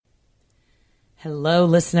Hello,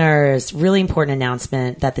 listeners. Really important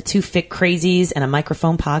announcement that the Two Fit Crazies and a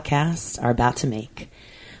Microphone podcast are about to make.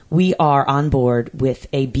 We are on board with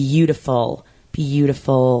a beautiful,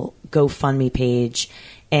 beautiful GoFundMe page.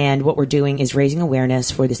 And what we're doing is raising awareness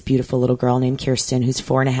for this beautiful little girl named Kirsten, who's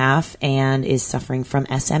 4.5 and is suffering from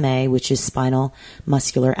SMA, which is spinal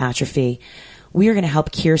muscular atrophy. We are going to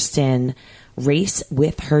help Kirsten race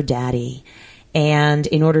with her daddy. And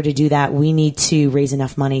in order to do that, we need to raise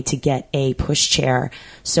enough money to get a pushchair.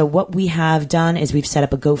 So what we have done is we've set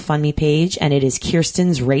up a GoFundMe page, and it is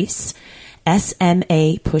Kirsten's Race,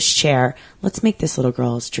 SMA pushchair. Let's make this little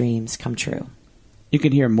girl's dreams come true. You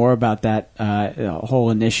can hear more about that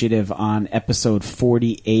whole initiative on episode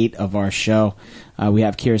 48 of our show. We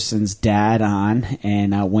have Kirsten's dad on,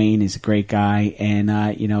 and Wayne is a great guy.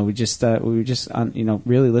 And we just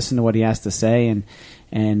really listen to what he has to say, and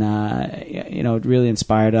it really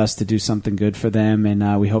inspired us to do something good for them.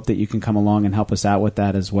 And we hope that you can come along and help us out with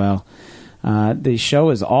that as well. The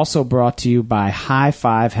show is also brought to you by High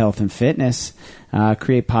Five Health and Fitness.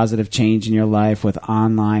 Create positive change in your life with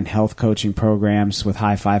online health coaching programs with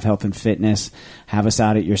High Five Health and Fitness. Have us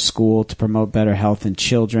out at your school to promote better health in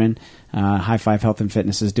children. High Five Health and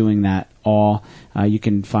Fitness is doing that all. You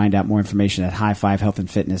can find out more information at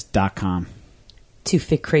highfivehealthandfitness.com. Two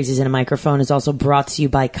Fit Crazies and a Microphone is also brought to you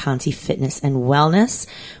by Conti Fitness and Wellness,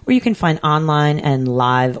 where you can find online and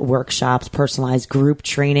live workshops, personalized group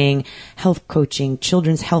training, health coaching,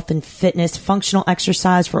 children's health and fitness, functional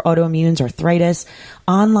exercise for autoimmunes, arthritis,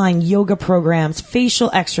 online yoga programs,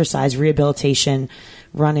 facial exercise rehabilitation,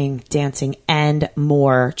 running, dancing, and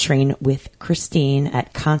more. Train with Christine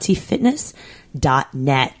at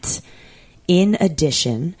contifitness.net. In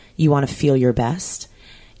addition, you want to feel your best.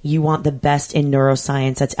 You want the best in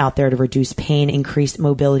neuroscience that's out there to reduce pain, increase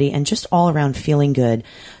mobility, and just all around feeling good.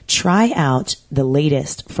 Try out the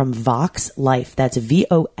latest from Vox Life. That's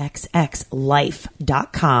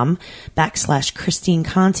voxxlife.com/Christine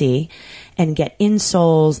Conti, and get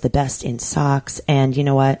insoles, the best in socks. And you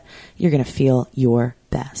know what? You're going to feel your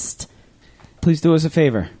best. Please do us a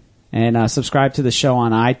favor and subscribe to the show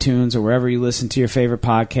on iTunes or wherever you listen to your favorite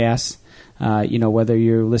podcasts. Whether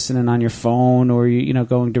you're listening on your phone or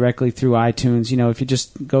going directly through iTunes, if you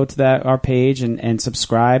just go to our page and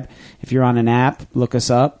subscribe. If you're on an app, look us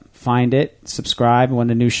up, find it, subscribe. When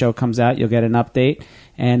the new show comes out, you'll get an update,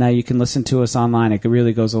 and you can listen to us online. It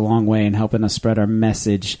really goes a long way in helping us spread our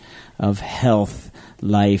message of health,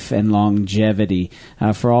 life, and longevity.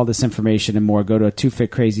 For all this information and more, go to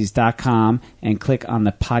twofitcrazies.com and click on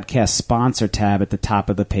the podcast sponsor tab at the top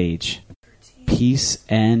of the page. Peace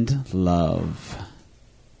and love.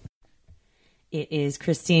 It is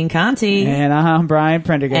Christine Conti. And I'm Brian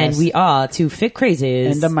Prendergast. And we are Two Fit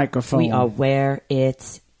Crazies. And the microphone. We are where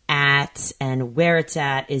it's at. And where it's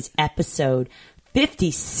at is episode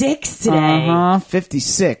 56 today.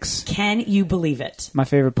 56. Can you believe it? My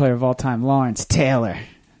favorite player of all time, Lawrence Taylor.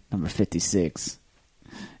 Number 56.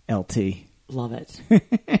 LT. Love it.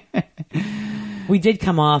 We did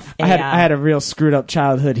come off. I had a real screwed up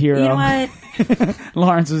childhood hero. You know what?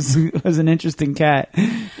 Lawrence was an interesting cat.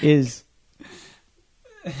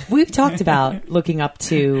 We've talked about looking up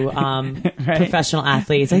to right? professional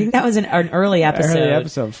athletes. I think that was an early episode. Early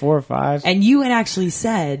episode 4 or 5. And you had actually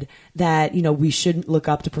said that, we shouldn't look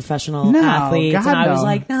up to professional athletes. God, and I was no.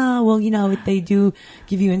 like, no, well, they do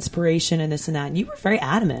give you inspiration and this and that. And you were very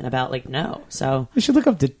adamant about no. So we should look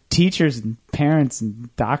up to teachers and parents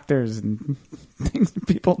and doctors and things,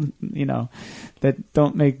 people, that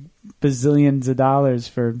don't make bazillions of dollars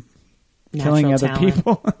for killing other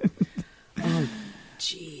people. Oh,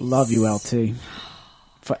 jeez. Love you, LT.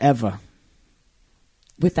 Forever.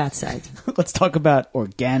 With that said, let's talk about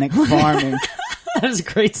organic farming. That was a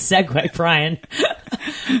great segue, Brian.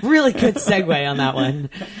 Really good segue on that one.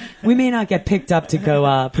 We may not get picked up to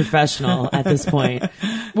go professional at this point.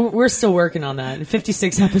 We're still working on that.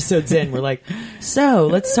 56 episodes in, we're like, so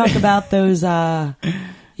let's talk about those, All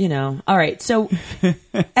right. So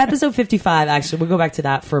episode 55, actually, we'll go back to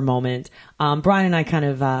that for a moment. Brian and I kind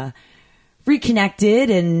of reconnected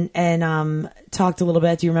and talked a little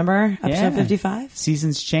bit. Do you remember episode 55?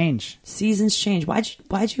 Seasons change. Seasons change.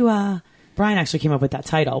 Why'd you Brian actually came up with that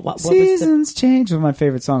title. What Seasons Change was one of my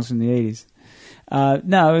favorite songs from the 80s.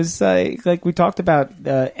 No, it was like we talked about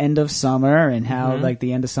the end of summer and how like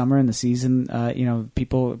the end of summer and the season,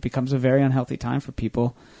 people, it becomes a very unhealthy time for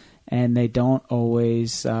people, and they don't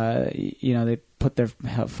always, they put their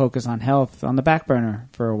focus on health on the back burner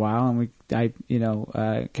for a while. And I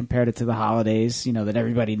compared it to the holidays, that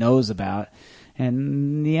everybody knows about.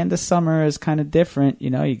 And the end of summer is kind of different.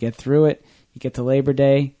 You get through it. You get to Labor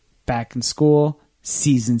Day, back in school,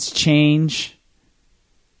 seasons change.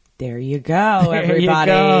 There you go,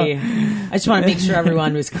 everybody. I just want to make sure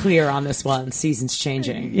everyone was clear on this one. Season's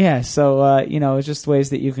changing. Yeah, so it's just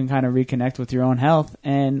ways that you can kind of reconnect with your own health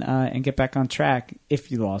and get back on track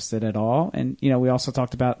if you lost it at all. And we also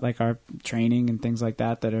talked about like our training and things like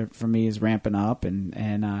that are for me is ramping up,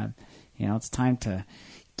 and it's time to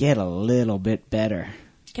get a little bit better.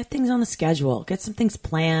 Get things on the schedule. Get some things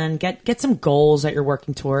planned. Get some goals that you're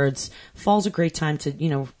working towards. Fall's a great time to,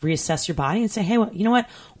 reassess your body and say, hey, well, you know what?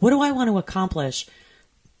 What do I want to accomplish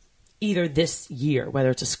either this year, whether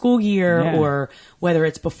it's a school year or whether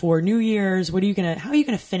it's before New Year's? How are you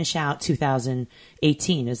going to finish out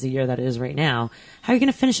 2018 is the year that it is right now? How are you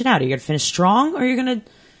going to finish it out? Are you going to finish strong or are you going to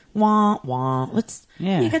wah?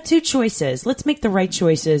 You got two choices. Let's make the right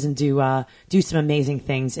choices and do some amazing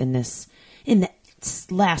things in the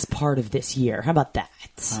last part of this year. How about that?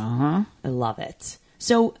 Uh-huh. I love it.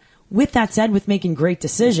 So with that said, with making great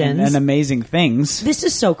decisions and amazing things, this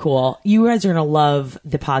is so cool. You guys are going to love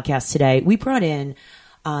the podcast today. We brought in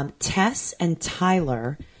Tess and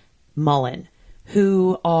Tyler Mullen,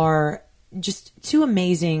 who are just two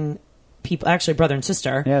amazing people, actually brother and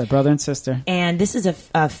sister. Yeah, the brother and sister. And this is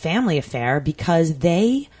a family affair because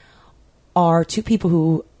they are two people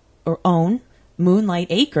who own Moonlight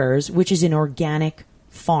Acres, which is an organic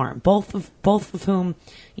farm. Both of whom,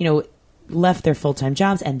 left their full-time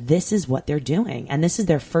jobs, and this is what they're doing. And this is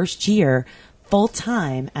their first year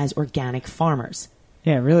full-time as organic farmers.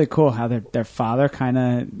 Yeah, really cool how their father kind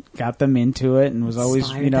of got them into it and was always,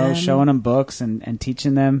 showing them books and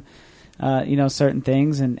teaching them, certain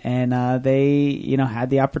things. And they, had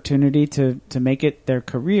the opportunity to make it their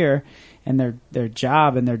career and their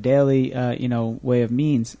job and their daily, way of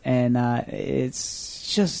means. And it's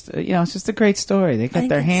just a great story. They got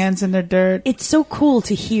their hands in their dirt. It's so cool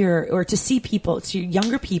to hear or to see people, to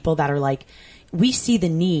younger people that are like, we see the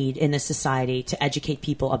need in this society to educate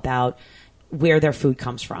people about where their food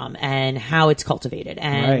comes from and how it's cultivated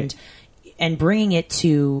and bringing it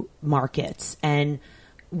to markets. And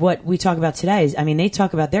what we talk about today is, they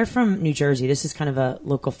talk about, they're from New Jersey. This is kind of a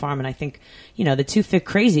local farm. And I think, the two Fit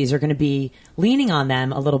Crazies are going to be leaning on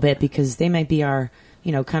them a little bit because they might be our,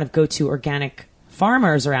 kind of go-to organic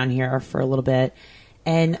farmers around here for a little bit.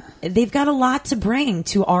 And they've got a lot to bring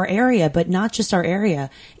to our area, but not just our area.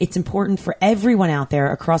 It's important for everyone out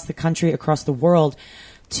there across the country, across the world,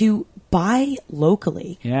 to buy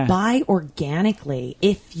locally, buy organically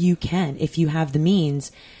if you can, if you have the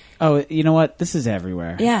means. Oh, you know what? This is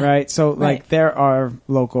everywhere. Yeah. Right? So, there are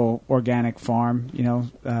local organic farm,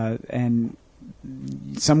 and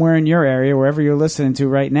somewhere in your area, wherever you're listening to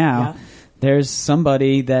right now, there's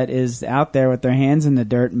somebody that is out there with their hands in the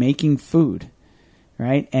dirt making food,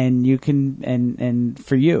 right? And you can, and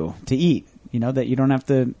for you to eat, that you don't have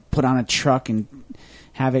to put on a truck and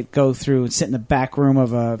have it go through and sit in the back room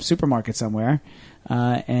of a supermarket somewhere.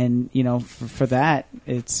 For that,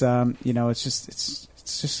 it's, it's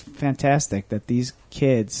just fantastic that these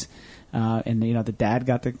kids, and the dad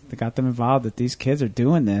got them involved. That these kids are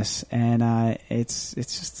doing this, and it's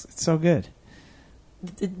so good.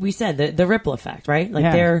 We said the ripple effect, right?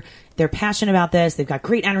 Like they're passionate about this. They've got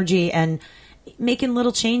great energy, and making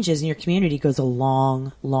little changes in your community goes a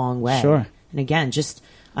long, long way. Sure. And again, just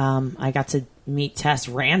I got to meet Tess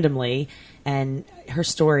randomly, and her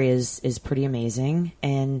story is pretty amazing.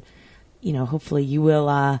 And hopefully you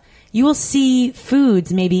will see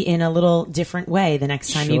foods maybe in a little different way the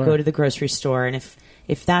next time you go to the grocery store. And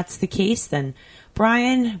if that's the case, then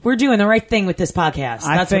Brian, we're doing the right thing with this podcast.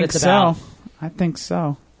 That's what it's about. I think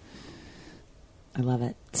so. I love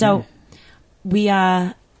it. So we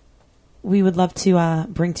would love to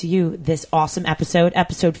bring to you this awesome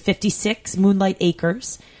episode 56, Moonlight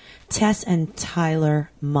Acres, Tess and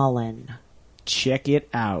Tyler Mullen. Check it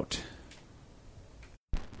out.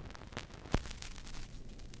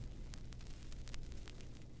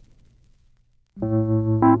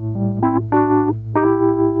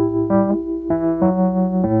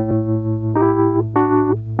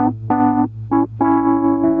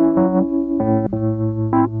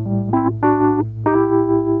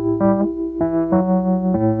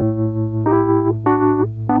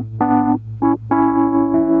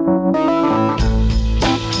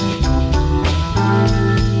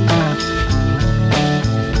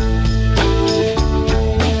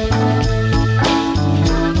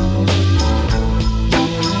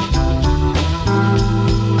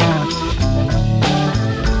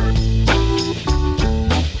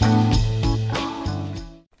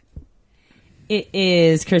 It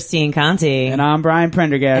is Christine Conti. And I'm Brian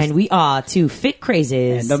Prendergast. And we are two Fit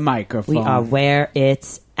Crazies. And the microphone. We are where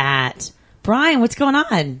it's at. Brian, what's going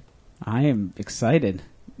on? I am excited.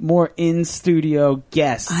 more in studio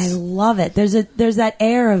guests. I love it. There's that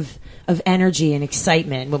air of energy and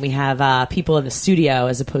excitement when we have people in the studio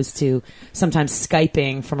as opposed to sometimes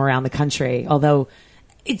Skyping from around the country. Although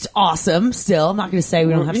it's awesome still. I'm not going to say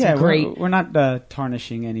we don't have some great we're not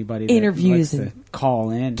tarnishing anybody that interviews likes and to call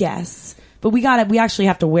in. guests. But we actually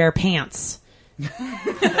have to wear pants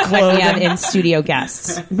when we have in studio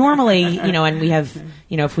guests. Normally, and we have,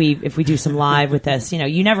 if we do some live with this,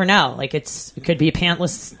 you never know. Like it could be a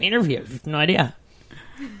pantless interview. No idea.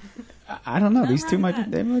 I don't know. These two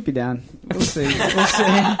might be down. We'll see.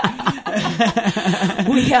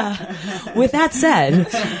 With that said,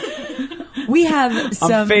 we have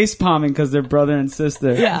some. I'm face palming because they're brother and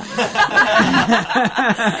sister. Yeah.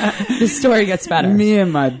 The story gets better. Me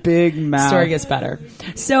and my big mouth. Story gets better.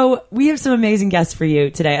 So we have some amazing guests for you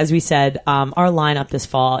today. As we said, our lineup this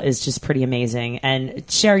fall is just pretty amazing, and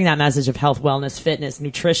sharing that message of health, wellness, fitness,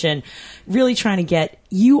 nutrition, really trying to get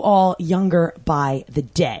you all younger by the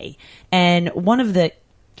day. And one of the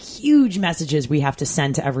huge messages we have to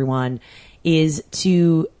send to everyone is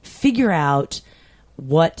to figure out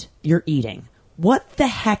what you're eating. What the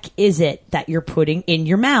heck is it that you're putting in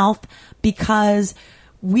your mouth? Because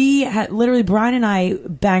literally, Brian and I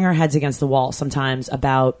bang our heads against the wall sometimes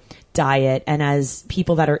about diet, and as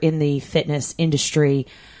people that are in the fitness industry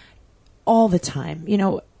all the time,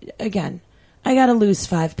 again, I got to lose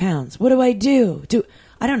 5 pounds. What do I do?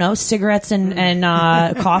 I don't know, cigarettes and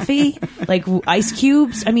coffee, like ice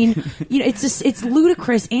cubes. I mean, it's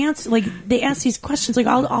ludicrous. Like they ask these questions, like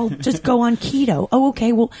I'll just go on keto. Oh,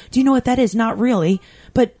 okay. Well, do you know what that is? Not really,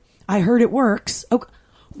 but I heard it works. Okay.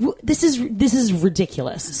 This is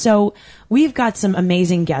ridiculous. So we've got some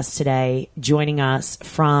amazing guests today joining us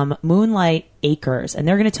from Moonlight Acres, and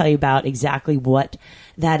they're going to tell you about exactly what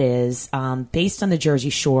that is, based on the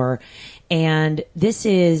Jersey Shore. And this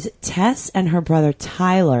is Tess and her brother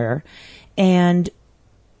Tyler, and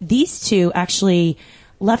these two actually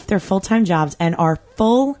left their full-time jobs and are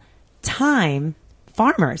full-time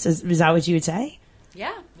farmers. Is that what you would say?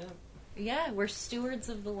 Yeah, we're stewards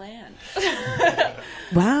of the land.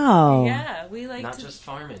 Wow. Yeah, we like not just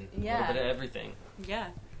farming. Yeah. A little bit of everything. Yeah,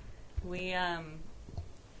 we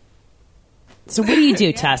So what do you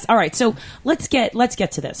do, Tess? All right, so let's get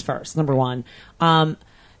to this first. Number one, Moonlight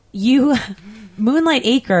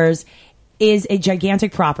Acres is a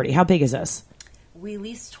gigantic property. How big is this? We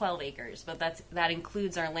lease 12 acres, but that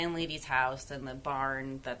includes our landlady's house and the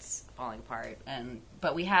barn that's falling apart.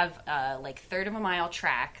 But we have like third of a mile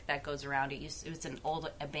track that goes around it. It was an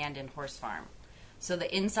old abandoned horse farm. So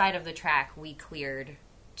the inside of the track we cleared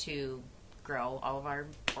to grow all of our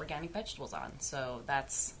organic vegetables on. So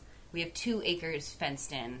we have 2 acres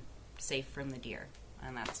fenced in, safe from the deer,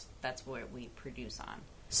 and that's what we produce on.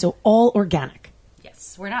 So all organic.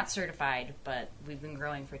 Yes, we're not certified, but we've been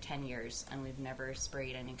growing for 10 years, and we've never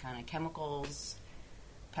sprayed any kind of chemicals,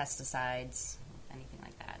 pesticides, anything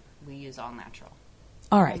like that. We use all natural.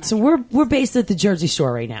 All right, so we're based at the Jersey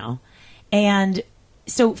Shore right now, and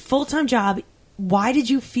so full-time job. Why did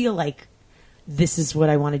you feel like this is what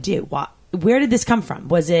I want to do? Where did this come from?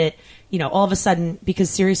 Was it, all of a sudden, because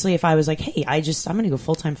seriously, if I was like, hey, I'm going to go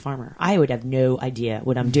full-time farmer, I would have no idea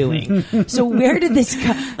what I'm doing. So where did this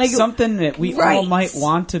come? Like, something that we all might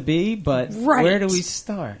want to be, but where do we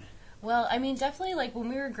start? Well, I mean, definitely, like, when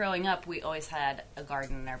we were growing up, we always had a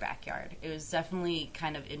garden in our backyard. It was definitely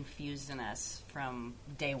kind of infused in us from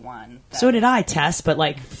day one. So did I, Tess, but,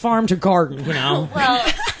 like, farm to garden, Well,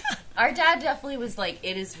 our dad definitely was like,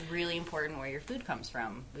 it is really important where your food comes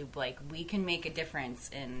from. We can make a difference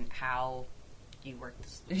in how you work.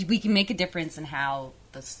 We can make a difference in how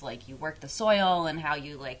you work the soil, and how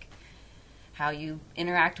you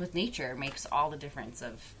interact with nature makes all the difference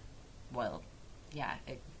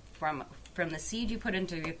from the seed you put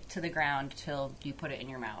into the ground till you put it in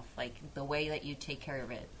your mouth. Like, the way that you take care of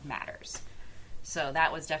it matters. So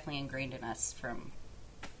that was definitely ingrained in us from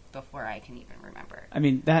before I can even remember. I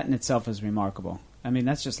mean, that in itself is remarkable. I mean,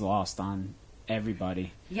 that's just lost on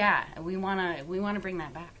everybody. Yeah, we wanna bring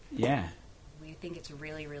that back. Yeah. We think it's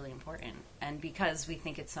really, really important. And because we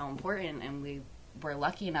think it's so important, and we were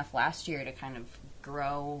lucky enough last year to kind of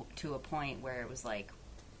grow to a point where it was like,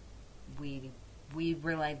 we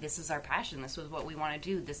were like, this is our passion. This was what we want to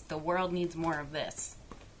do. The world needs more of this.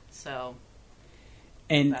 So.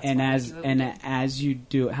 And as you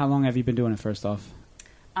do, how long have you been doing it? First off,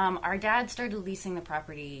 our dad started leasing the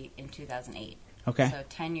property in 2008. Okay. So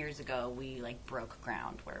 10 years ago, we broke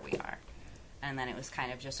ground where we are, and then it was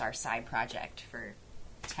kind of just our side project for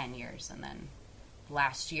 10 years. And then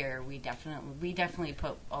last year, we definitely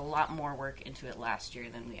put a lot more work into it last year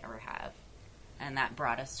than we ever have, and that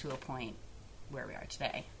brought us to a point where we are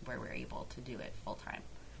today, where we're able to do it full time.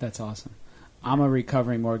 That's awesome. I'm a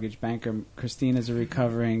recovering mortgage banker. Christina's a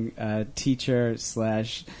recovering teacher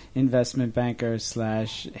 / investment banker /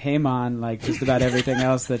 Heyman, like just about everything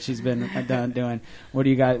else that she's been doing. What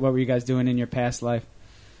were you guys doing in your past life?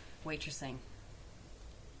 Waitressing.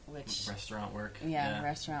 Restaurant work. Yeah,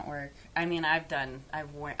 restaurant work. I mean, I've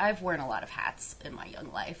worn a lot of hats in my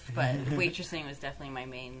young life, but waitressing was definitely my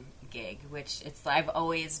main gig, which I've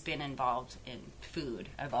always been involved in food.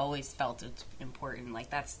 I've always felt it's important. Like,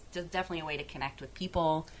 that's just definitely a way to connect with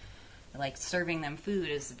people. Like, serving them food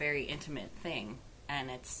is a very intimate thing.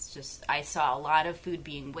 And it's just, I saw a lot of food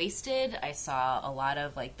being wasted. I saw a lot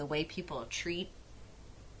of, like, the way people treat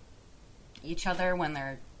each other when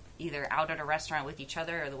they're either out at a restaurant with each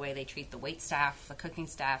other, or the way they treat the wait staff, the cooking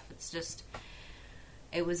staff. It's just,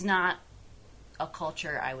 it was not a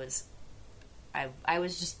culture I was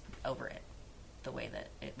just over it, the way that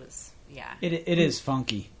it was. Yeah, it is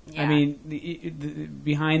funky. Yeah. I mean, the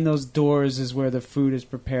behind those doors is where the food is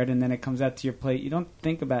prepared, and then it comes out to your plate. You don't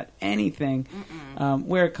think about anything,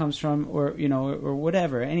 where it comes from, or or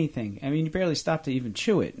whatever, anything. I mean, you barely stop to even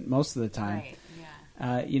chew it most of the time. Right.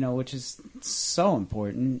 Which is so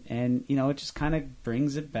important, and it just kind of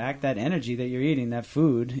brings it back. That energy that you're eating, that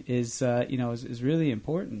food is really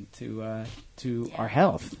important to our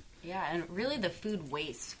health. Yeah, and really the food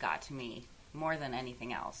waste got to me more than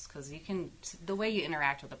anything else, because the way you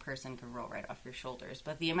interact with a person can roll right off your shoulders,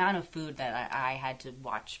 but the amount of food that I had to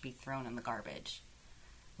watch be thrown in the garbage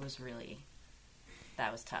was really.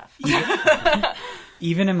 That was tough.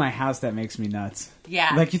 Even in my house, that makes me nuts.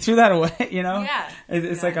 Yeah. Like, you threw that away, Yeah.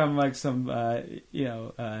 It's like I'm like some,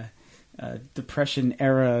 Depression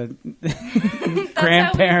era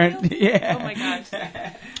grandparent. Yeah. Oh, my gosh.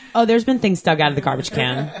 Oh, there's been things dug out of the garbage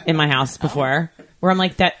can in my house before where I'm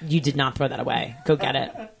like, that you did not throw that away. Go get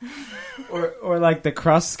it. Or like the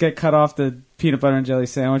crusts get cut off the peanut butter and jelly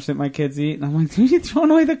sandwich that my kids eat, and I'm like, "Who are you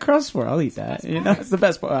throwing away the crust for? I'll eat that." It's the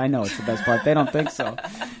best part. I know it's the best part. They don't think so.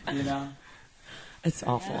 It's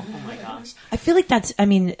awful. Yeah. Oh my gosh. I feel like that's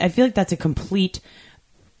a complete.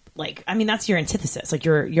 Like, I mean, that's your antithesis. Like,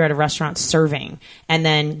 you're at a restaurant serving, and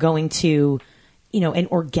then going to, an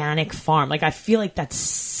organic farm. Like, I feel like that's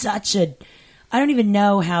such a. I don't even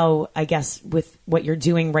know how. I guess with what you're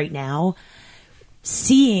doing right now.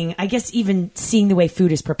 Even seeing the way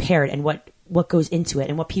food is prepared and what goes into it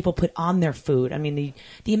and what people put on their food. I mean,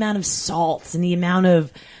 the amount of salts and the amount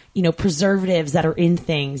of, preservatives that are in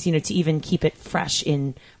things, to even keep it fresh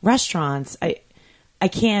in restaurants. I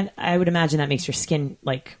would imagine that makes your skin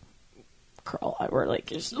like curl or like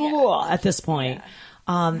just at this point.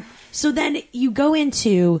 Yeah. So then you go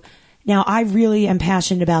into, now I really am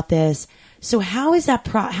passionate about this. So how is that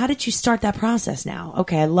how did you start that process now?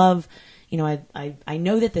 Okay. I love, I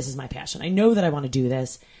know that this is my passion. I know that I want to do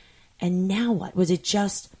this. And now what? Was it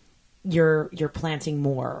just you're planting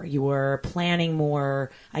more? You were planning more,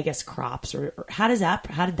 I guess, crops? Or how did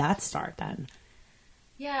that start then?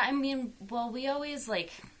 Yeah, I mean, well, we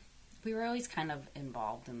were always kind of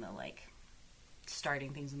involved in the,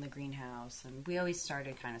 starting things in the greenhouse. And we always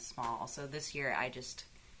started kind of small. So this year I just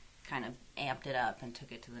kind of amped it up and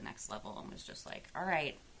took it to the next level and was just like, all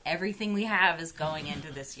right, everything we have is going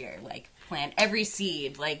into this year. Like, plant every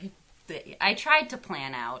seed. I tried to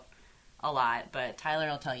plan out a lot, but Tyler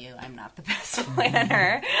will tell you I'm not the best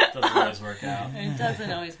planner. Doesn't always work out. It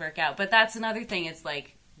doesn't always work out. But that's another thing. It's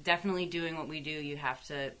definitely doing what we do.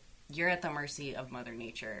 You're at the mercy of Mother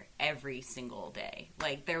Nature every single day.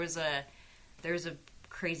 There was a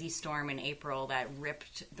crazy storm in April that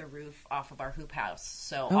ripped the roof off of our hoop house.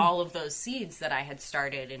 So all of those seeds that I had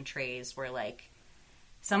started in trays were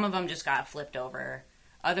some of them just got flipped over.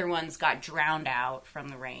 Other ones got drowned out from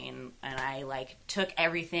the rain. And I, took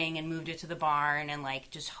everything and moved it to the barn and,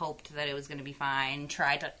 just hoped that it was going to be fine.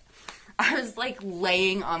 I was,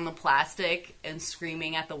 laying on the plastic and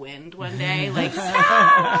screaming at the wind one day,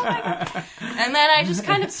 stop! And then I just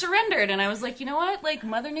kind of surrendered. And I was like, you know what?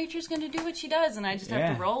 Mother Nature's going to do what she does. And I just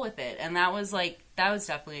have to roll with it. And that was,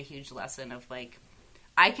 definitely a huge lesson of,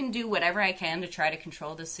 I can do whatever I can to try to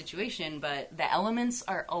control this situation, but the elements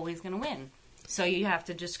are always going to win. So you have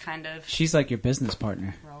to just kind of... She's like your business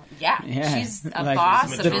partner. Yeah. She's a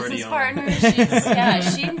boss, a business partner.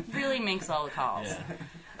 She really makes all the calls.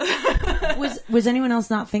 Yeah. Was anyone else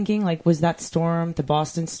not thinking, was that storm, the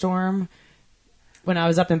Boston storm, when I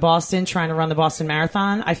was up in Boston trying to run the Boston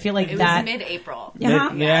Marathon? I feel like it that... was mid-April. Yeah.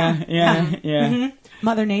 Mm-hmm.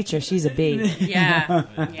 Mother Nature, she's a bee.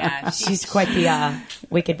 Yeah. She's quite the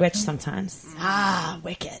wicked witch sometimes.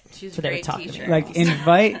 Wicked. She's That's what a they were great talking teacher. about.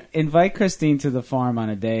 Like invite Christine to the farm on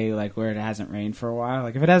a day like where it hasn't rained for a while.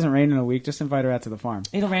 Like if it hasn't rained in a week, just invite her out to the farm.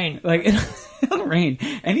 It'll rain. Like it'll rain.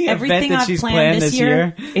 Any Everything event that I've she's planned this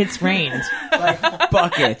year, year, it's rained. like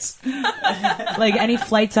buckets. Like any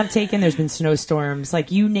flights I've taken, there's been snowstorms.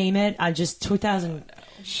 Like you name it, I just 2000.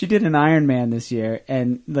 She did an Ironman this year,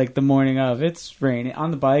 and like the morning of, it's raining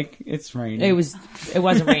on the bike. It's raining. It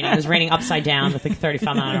wasn't raining. It was raining upside down with like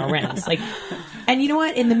 35-mile-an-hour winds. Like, and you know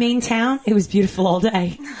what? In the main town, it was beautiful all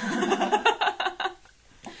day.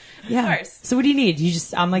 Yeah. Of course. So what do you need?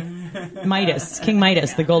 I'm like Midas, King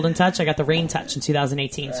Midas, the golden touch. I got the rain touch in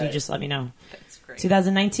 2018. So you just let me know. That's great.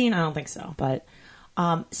 2019, I don't think so. But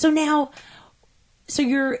so now,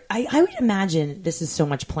 I would imagine this is so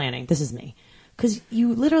much planning. This is me. Because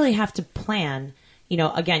you literally have to plan,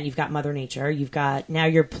 again, you've got Mother Nature, now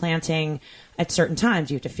you're planting at certain times.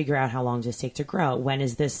 You have to figure out how long does this take to grow? When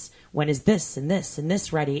is this and this and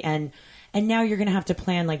this ready? And now you're going to have to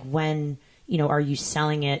plan like when, are you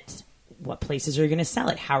selling it? What places are you going to sell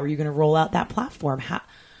it? How are you going to roll out that platform?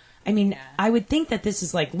 I would think that this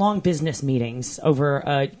is like long business meetings over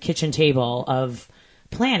a kitchen table of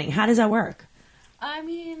planning. How does that work?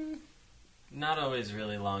 Not always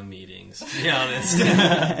really long meetings, to be honest.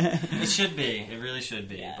 It should be. It really should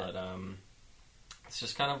be. Yeah. But it's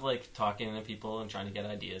just kind of like talking to people and trying to get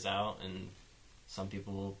ideas out. And some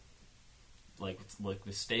people, like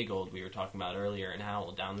with Stay Gold we were talking about earlier in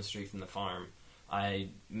Howell, down the street from the farm. I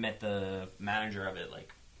met the manager of it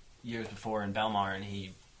like years before in Belmar, and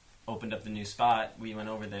he opened up the new spot. We went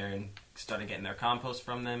over there and started getting their compost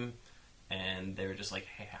from them. And they were just like,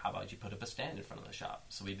 hey, how about you put up a stand in front of the shop?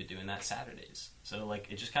 So we've been doing that Saturdays. So like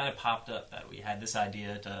it just kind of popped up that we had this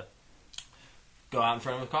idea to go out in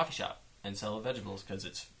front of a coffee shop and sell vegetables because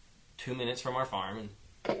it's 2 minutes from our farm,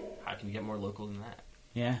 and how can you get more local than that?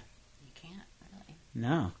 Yeah. You can't, really.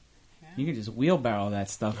 No. Yeah. You can just wheelbarrow that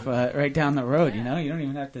stuff right down the road, You don't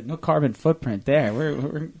even have to, no carbon footprint there.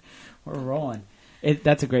 We're rolling.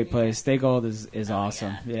 That's a great place. Stay Gold is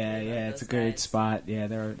awesome. Yeah, it's a great spot. Yeah,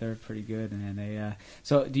 they're pretty good, and they.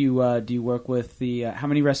 So do you work with the? How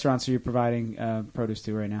many restaurants are you providing produce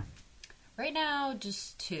to right now? Right now,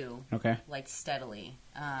 just 2. Okay. Like steadily,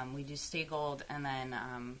 we do Stay Gold, and then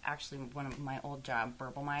actually one of my old job,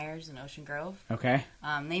 Burble Myers in Ocean Grove. Okay.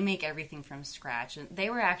 They make everything from scratch, and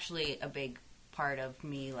they were actually a big part of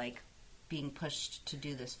me like being pushed to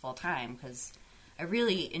do this full time because I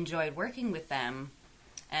really enjoyed working with them,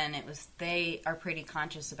 and they are pretty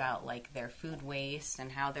conscious about like their food waste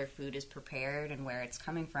and how their food is prepared and where it's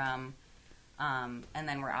coming from. And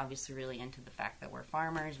then we're obviously really into the fact that we're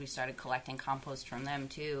farmers. We started collecting compost from them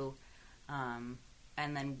too. And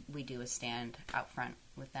then we do a stand out front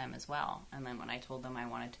with them as well. And then when I told them I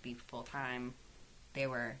wanted to be full time, they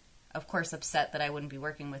were of course upset that I wouldn't be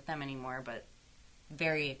working with them anymore, but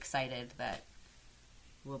very excited that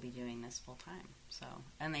we'll be doing this full time. So,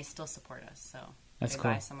 and they still support us. So that's they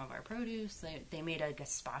cool. buy some of our produce. They made a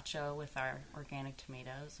gazpacho with our organic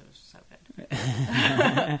tomatoes. It was so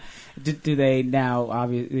good. do they now?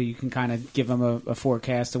 Obviously, you can kind of give them a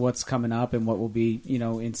forecast of what's coming up and what will be,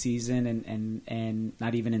 in season and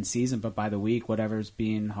not even in season, but by the week, whatever's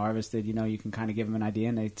being harvested. You can kind of give them an idea,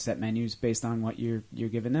 and they set menus based on what you're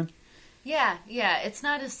giving them. Yeah, it's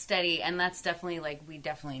not as steady, and that's definitely, like, we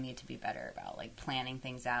definitely need to be better about, like, planning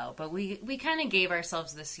things out. But we kind of gave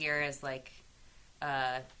ourselves this year as, like,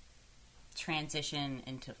 a transition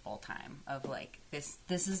into full-time of, like, this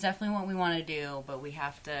is definitely what we want to do, but we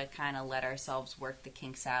have to kind of let ourselves work the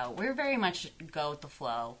kinks out. We're very much go with the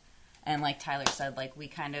flow, and like Tyler said, like, we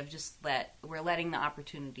kind of just we're letting the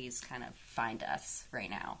opportunities kind of find us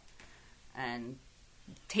right now. And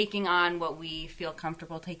taking on what we feel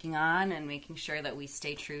comfortable taking on and making sure that we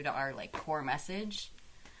stay true to our like core message,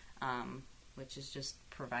 which is just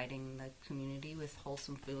providing the community with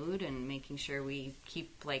wholesome food and making sure we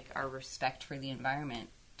keep like our respect for the environment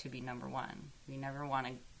to be number one. We never want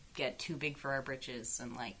to get too big for our britches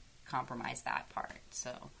and like compromise that part.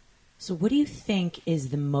 So what do you think is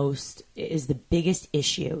the biggest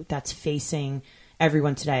issue that's facing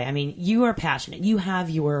everyone today? I mean, you are passionate. You have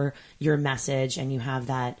your message, and you have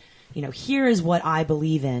that, here is what I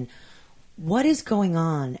believe in. What is going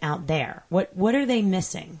on out there? What are they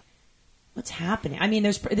missing? What's happening? I mean,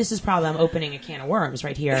 this is probably, I'm opening a can of worms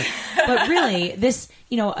right here. But really, this,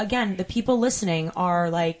 again, the people listening are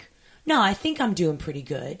like, no, I think I'm doing pretty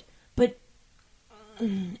good. But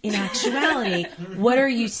in actuality, what are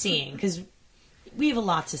you seeing? Because we have a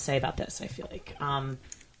lot to say about this, I feel like.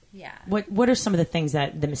 yeah. What are some of the things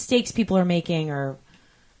the mistakes people are making, or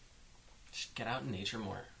just get out in nature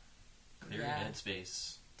more. Clear your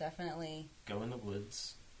headspace. Definitely. Go in the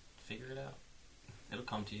woods. Figure it out. It'll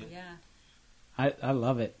come to you. Yeah. I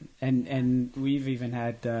love it. And we've even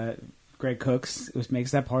had Greg Cooks, who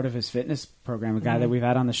makes that part of his fitness program, a guy that we've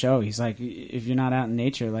had on the show. He's like, if you're not out in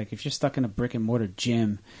nature, like if you're stuck in a brick and mortar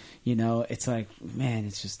gym, you know, it's like, man,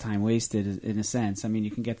 it's just time wasted in a sense. I mean,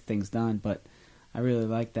 you can get things done, but I really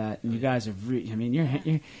like that. And you guys are, I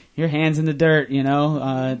mean, your hands in the dirt, you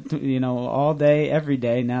know, all day, every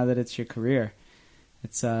day. Now that it's your career,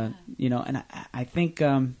 it's you know, and I think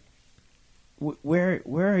where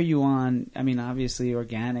are you on? I mean, obviously,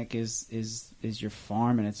 organic is your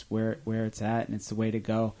farm, and it's where it's at, and it's the way to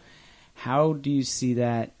go. How do you see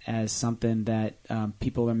that as something that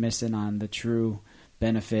people are missing on the true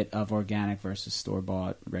benefit of organic versus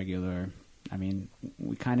store-bought, regular? I mean,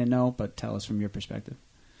 we kind of know, but tell us from your perspective.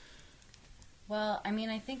 Well, I mean,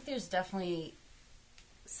 I think there's definitely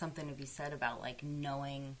something to be said about, like,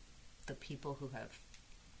 knowing the people who have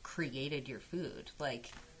created your food.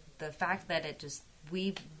 Like, the fact that it just,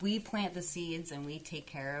 we plant the seeds and we take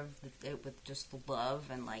care of it with just love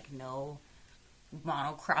and, like, no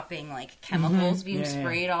monocropping, like, chemicals being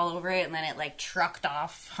sprayed all over it, and then it, like, trucked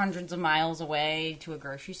off hundreds of miles away to a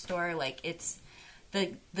grocery store. Like, it's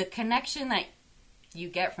the connection that you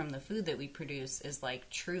get from the food that we produce is, like,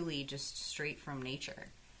 truly just straight from nature.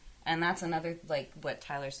 And that's another, like, what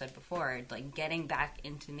Tyler said before, like, getting back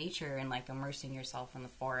into nature and, like, immersing yourself in the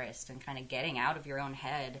forest and kind of getting out of your own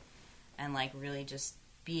head and, like, really just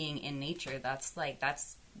being in nature.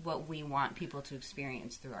 That's what we want people to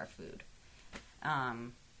experience through our food.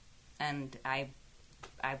 And I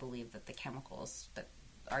believe that the chemicals that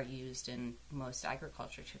are used in most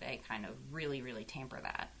agriculture today kind of really, really tamper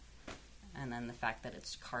that. And then the fact that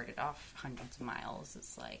it's carted off hundreds of miles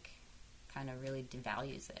is, like, kind of really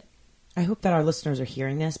devalues it. I hope that our listeners are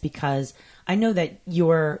hearing this, because I know that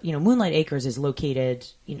Moonlight Acres is located,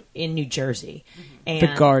 in New Jersey. And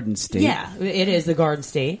the Garden State. Yeah, it is the Garden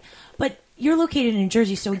State. But you're located in New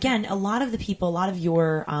Jersey. So again, a lot of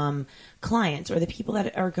your clients or the people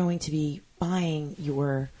that are going to be buying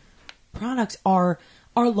your products are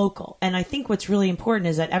local. And I think what's really important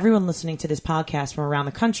is that everyone listening to this podcast from around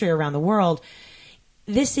the country, around the world,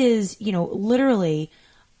 this is, literally,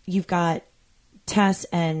 you've got Tess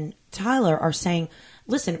and Tyler are saying,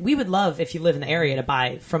 listen, we would love if you live in the area to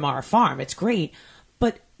buy from our farm. It's great.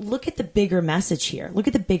 But look at the bigger message here. Look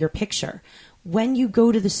at the bigger picture. When you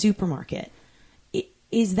go to the supermarket,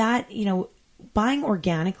 is that, buying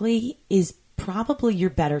organically is probably your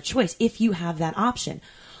better choice if you have that option.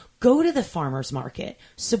 Go to the farmer's market.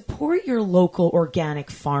 Support your local organic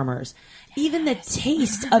farmers. Yes. Even the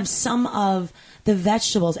taste of some of the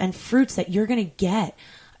vegetables and fruits that you're going to get,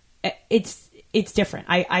 it's different.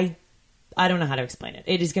 I don't know how to explain it.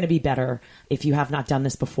 It is going to be better if you have not done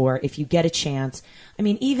this before. If you get a chance, I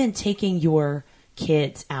mean, even taking your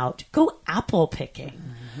kids out, go apple picking.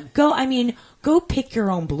 Go pick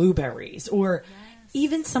your own blueberries, or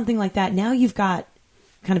even something like that. Now you've got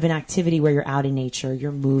kind of an activity where you're out in nature,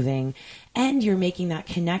 you're moving, and you're making that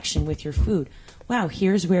connection with your food. Wow,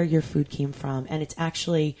 here's where your food came from. And it's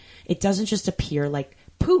actually, it doesn't just appear like,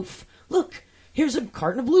 poof, look, here's a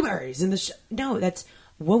carton of blueberries. No, that's,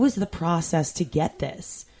 what was the process to get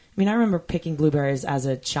this? I mean, I remember picking blueberries as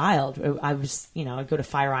a child. I was, I'd go to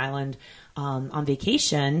Fire Island on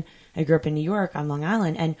vacation. I grew up in New York on Long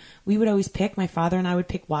Island, and we would always pick, my father and I would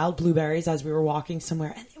pick wild blueberries as we were walking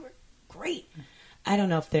somewhere, and they were great. I don't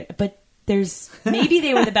know if maybe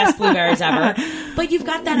they were the best blueberries ever, but you've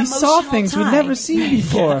got that emotional saw things tie. we'd never seen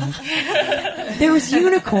before. There was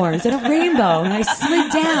unicorns and a rainbow, and I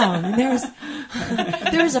slid down, and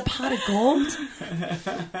there was a pot of gold,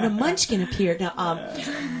 and a munchkin appeared. Now,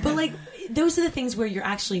 but like, those are the things where you're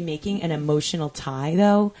actually making an emotional tie,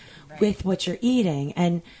 though, with what you're eating.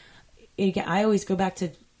 And again, I always go back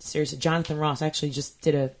to, seriously, Jonathan Ross actually just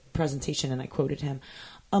did a presentation, and I quoted him.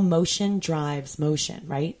 Emotion drives motion,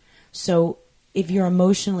 right? So if you're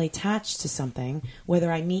emotionally attached to something, whether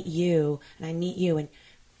I meet you and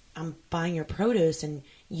I'm buying your produce and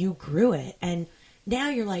you grew it, and now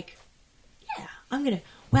you're like, yeah,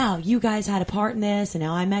 wow, you guys had a part in this, and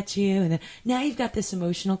now I met you, and then, now you've got this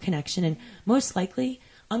emotional connection, and most likely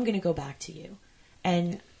I'm going to go back to you.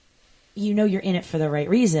 And you're in it for the right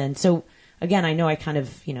reason. So again, I know I kind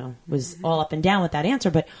of, was all up and down with that answer,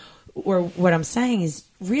 but what I'm saying is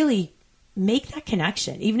really make that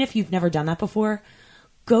connection. Even if you've never done that before,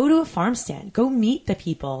 go to a farm stand, go meet the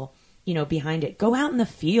people, behind it, go out in the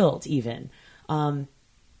field even. Do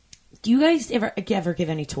you guys ever give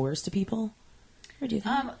any tours to people? Or do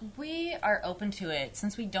that? We are open to it.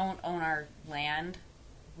 Since we don't own our land,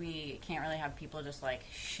 we can't really have people just like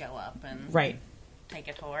show up and Right. take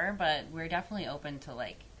a tour, but we're definitely open to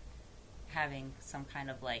like having some kind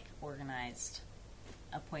of like organized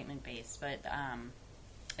appointment base. But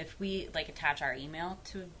if we like attach our email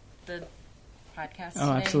to the podcast today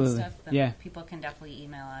absolutely. and stuff, then Yeah. people can definitely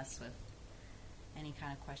email us with any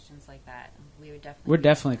kind of questions like that. We would definitely We're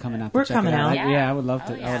definitely coming out. To We're check coming it out. out. Yeah, I would love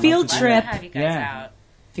to. Oh, I yeah. would Field love to do trip. that. Have you guys Yeah. out.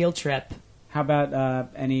 Field trip. How about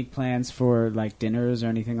any plans for like dinners or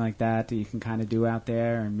anything like that you can kind of do out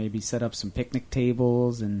there, or maybe set up some picnic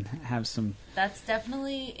tables and have some? That's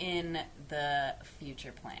definitely in the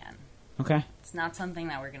future plan. Okay. It's not something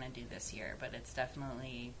that we're going to do this year, but it's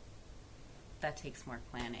definitely that takes more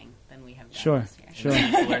planning than we have done Sure. this year. Sure. We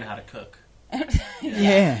need to learn how to cook.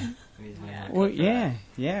 Yeah. We need to learn how to Well, cook for yeah,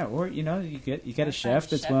 yeah. Or you get a Or chef some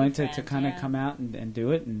that's chef willing to friends, kind of yeah. come out and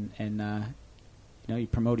do it, and you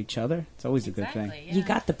promote each other. It's always a good thing. Exactly, yeah. You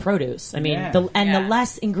got the produce. I mean, Yeah. the Yeah.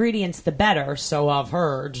 less ingredients, the better. So I've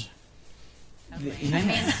heard. Okay. I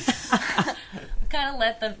mean, kind of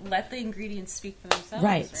let the ingredients speak for themselves.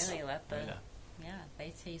 Right. Really, let the Yeah.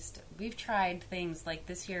 they taste. We've tried things like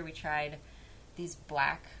this year. We tried these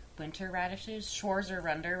black winter radishes, Schwarzer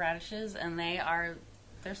Runder radishes, and they're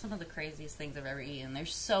some of the craziest things I've ever eaten. They're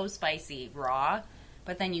so spicy raw,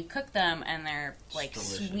 but then you cook them and they're like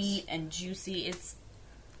delicious. sweet and juicy. It's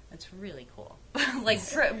really cool. Like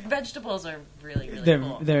vegetables are really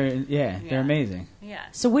cool. They're Yeah. amazing. Yeah.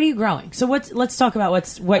 So what are you growing? So let's talk about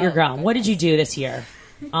what you're Oh, growing. What did you do this year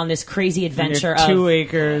on this crazy adventure And you're of 2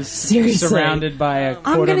 acres, Seriously. surrounded by a I'm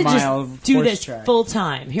quarter gonna mile just do horse this track. full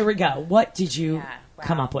time. Here we go. What did you Yeah,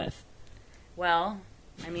 come wow. up with? Well,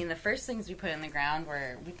 I mean, the first things we put in the ground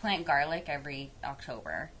were we plant garlic every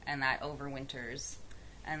October, and that overwinters.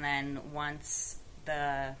 And then once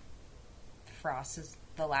the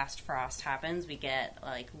last frost happens, we get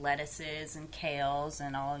like lettuces and kales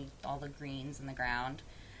and all the greens in the ground,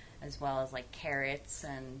 as well as like carrots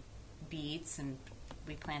and beets. And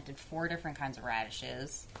we planted 4 different kinds of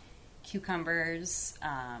radishes, cucumbers.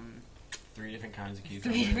 3 different kinds of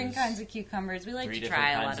cucumbers. 3 different kinds of cucumbers. We like 3 to different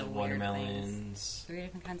try a kinds lot of of weird things. watermelons. 3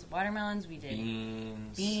 different kinds of watermelons. We did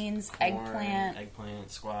Beans, corn, eggplant,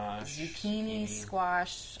 squash, zucchini,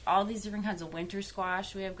 squash, all these different kinds of winter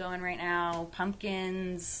squash we have going right now.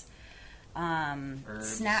 Pumpkins,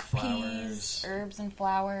 snap peas, flowers. herbs and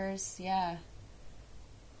flowers. Yeah.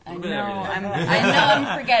 I Little know. bit of everything. I know.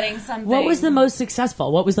 I'm forgetting something. What was the most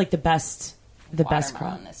successful? What was like the best crop?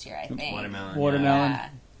 Watermelon this year, I think. Watermelon.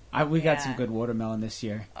 Yeah. We got some Yeah. good watermelon this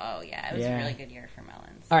year. Oh yeah, it was Yeah. a really good year for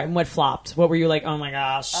melons. All right, and what flopped? What were you like? Oh my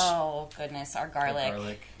gosh! Oh goodness, our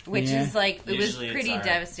garlic. Which Yeah. is like it was Usually it's pretty our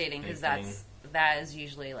devastating because big that is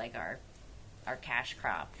usually like our cash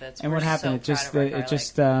crop. And what happened? So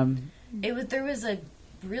there was a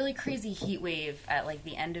really crazy heat wave at like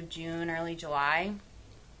the end of June, early July,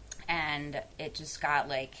 and it just got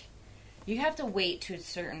like you have to wait to a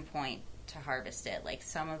certain point to harvest it. Like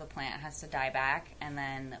some of the plant has to die back, and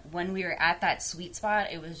then when we were at that sweet spot,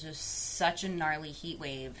 it was just such a gnarly heat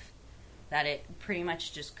wave that it pretty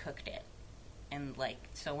much just cooked it. And like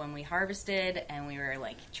so when we harvested and we were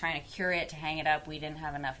like trying to cure it to hang it up, we didn't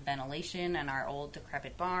have enough ventilation in our old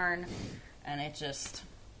decrepit barn, and it just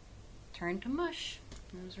turned to mush.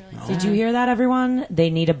 It was really sad. Did you hear that, everyone? They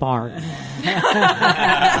need a barn.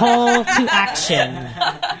 Call to action.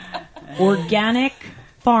 Organic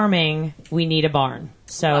farming. We need a barn.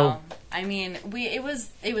 So Well, I mean, it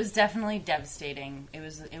was definitely devastating. It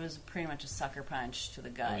was pretty much a sucker punch to the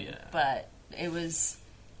gut. Oh, yeah. But it was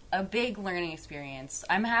a big learning experience.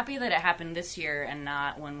 I'm happy that it happened this year and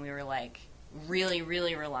not when we were like really,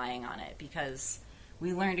 really relying on it, because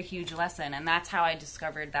we learned a huge lesson, and that's how I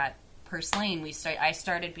discovered that purslane. I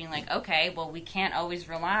started being like, okay, well, we can't always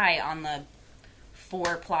rely on the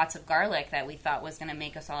 4 plots of garlic that we thought was going to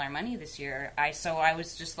make us all our money this year. So I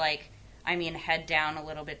was just like, I mean, head down, a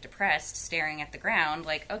little bit depressed, staring at the ground,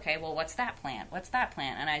 like, okay, well, what's that plant? What's that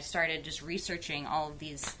plant? And I started just researching all of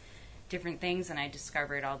these different things, and I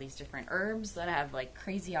discovered all these different herbs that have like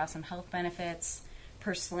crazy awesome health benefits.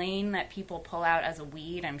 Purslane that people pull out as a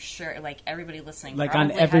weed, I'm sure like everybody listening Like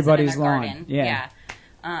probably on everybody's has it in their lawn. garden.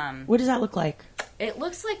 Yeah. what does that look like? It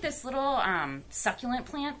looks like this little succulent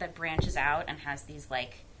plant that branches out and has these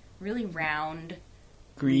like really round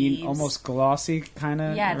Green, leaves. almost glossy kind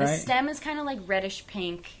of. Yeah, the right? stem is kind of like reddish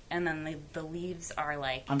pink, and then the leaves are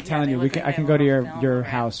like. I'm yeah, telling they you, look like I they can have go a to little film your over it.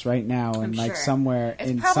 house right now and I'm like sure. somewhere It's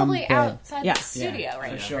in probably some bed. outside Yeah. the studio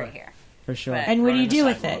right for sure. here. For sure. But- And what do you Right on the do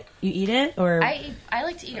with sidewalk. it? You eat it or I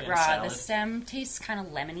like to eat it Like a raw. salad? The stem tastes kind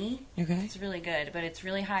of lemony. okay? It's really good, but it's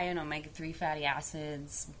really high in omega-3 fatty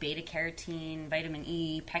acids, beta carotene, vitamin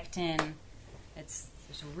E, pectin. It's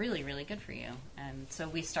is really, really good for you. And so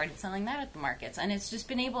we started selling that at the markets, and it's just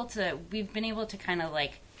we've been able to kind of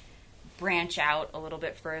like branch out a little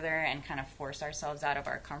bit further and kind of force ourselves out of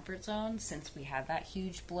our comfort zone since we had that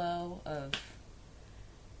huge blow of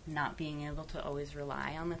not being able to always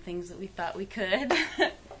rely on the things that we thought we could.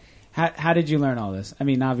 How did you learn all this? I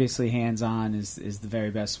mean, obviously hands-on is the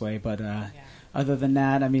very best way, but other than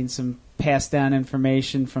that, I mean, some passed down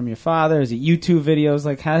information from your father? Is it YouTube videos?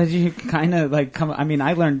 Like, how did you kind of like come? I mean,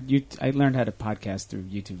 I learned how to podcast through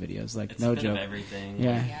YouTube videos. Like, it's no a bit joke. of everything.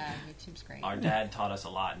 Yeah, YouTube's great. Our dad taught us a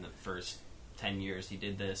lot in the first 10 years. He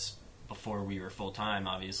did this before we were full time,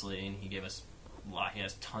 obviously, and he gave us a lot. He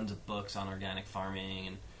has tons of books on organic farming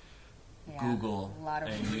and Google a lot of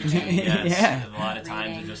and YouTube. Yes. Yeah. A lot of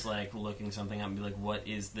times you're just like looking something up and be like, what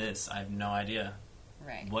is this? I have no idea.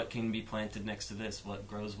 Right. What can be planted next to this? What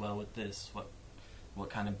grows well with this? What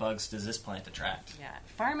kind of bugs does this plant attract? Yeah.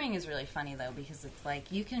 Farming is really funny though, because it's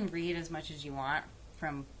like you can read as much as you want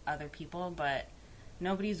from other people, but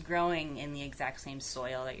nobody's growing in the exact same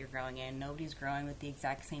soil that you're growing in. Nobody's growing with the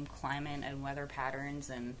exact same climate and weather patterns,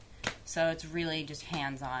 and so it's really just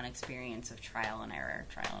hands-on experience of trial and error,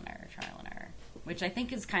 which I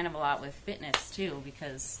think is kind of a lot with fitness too,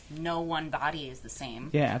 because no one body is the same.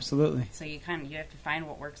 Yeah, absolutely. So you have to find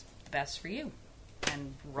what works best for you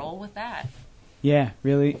and roll with that. Yeah,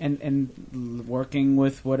 really, and working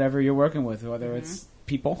with whatever you're working with, whether it's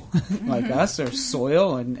people like us or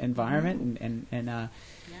soil and environment, and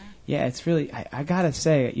it's really. I gotta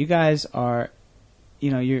say, you guys are,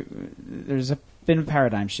 there's been a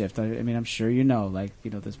paradigm shift. I mean, I'm sure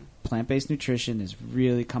this plant-based nutrition has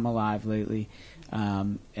really come alive lately.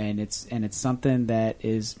 And it's something that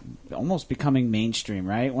is almost becoming mainstream,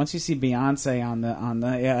 right? Once you see Beyonce on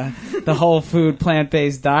the whole food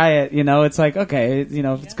plant-based diet, it's like, okay,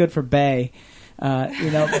 if it's good for Bae, but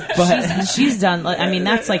she's done. I mean,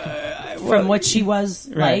 that's like from what she was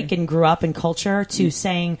right. like and grew up in culture to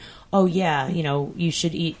saying, oh yeah, you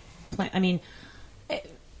should eat plant. I mean,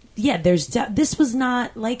 yeah, this was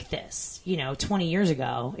not like this, 20 years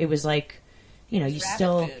ago. It was like, you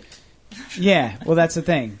still. Food. Yeah, well, that's the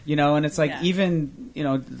thing, and it's like, Yeah. even,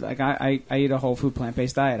 like I eat a whole food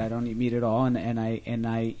plant-based diet. I don't eat meat at all, and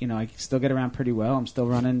I still get around pretty well. I'm still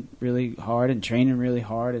running really hard and training really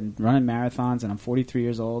hard and running marathons, and I'm 43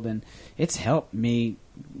 years old, and it's helped me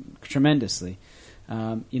tremendously.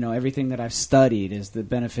 Everything that I've studied is the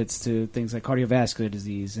benefits to things like cardiovascular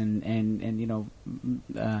disease and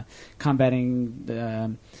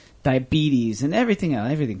combating diabetes and everything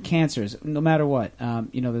else, cancers, no matter what.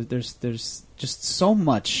 There's just so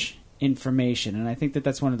much information, and I think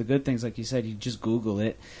that's one of the good things. Like you said, you just Google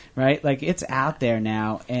it, right? Like, it's out there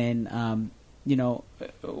now, and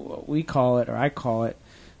we call it, or I call it,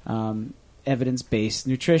 evidence-based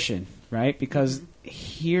nutrition, right? Because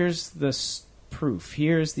here's the proof,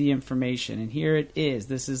 here's the information, and here it is.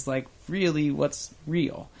 This is like really what's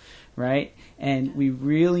real, right? And we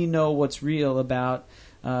really know what's real about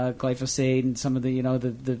glyphosate and some of the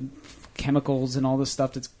the chemicals and all the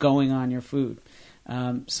stuff that's going on your food.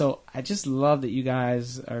 So I just love that you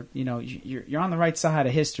guys are you're on the right side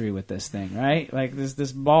of history with this thing, right? Like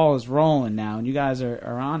this ball is rolling now, and you guys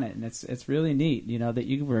are on it, and it's really neat, that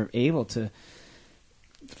you were able to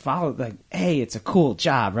follow, like, hey, it's a cool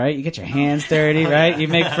job, right? You get your hands dirty, right? You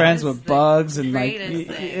make friends with bugs, and like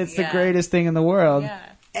it's the greatest thing in the world. Yeah.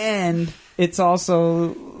 And it's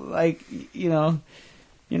also like, you're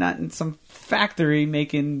not in some factory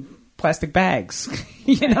making plastic bags.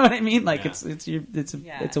 You know what I mean? Like, it's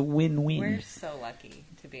a win-win. We're so lucky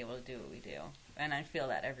to be able to do what we do, and I feel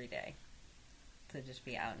that every day, to just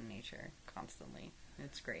be out in nature constantly.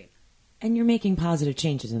 It's great. And you're making positive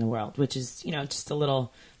changes in the world, which is, just a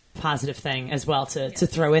little positive thing as well to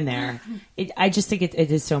throw in there. I just think it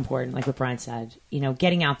is so important, like what Brian said,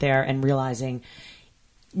 getting out there and realizing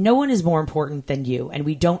no one is more important than you, and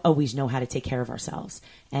we don't always know how to take care of ourselves.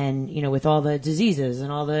 And, with all the diseases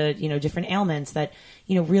and all the, different ailments that,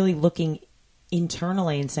 really looking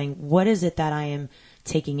internally and saying, what is it that I am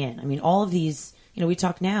taking in? I mean, all of these, we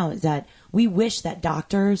talk now is that we wish that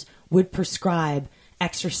doctors would prescribe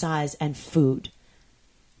exercise and food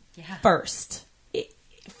first.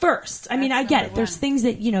 I mean, I get it. There's things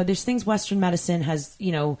that, there's things Western medicine has,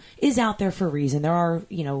 is out there for a reason. There are,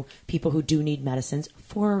 people who do need medicines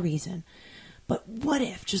for a reason. But what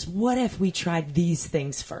if we tried these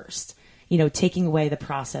things first? Taking away the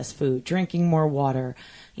processed food, drinking more water,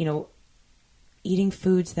 eating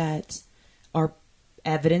foods that are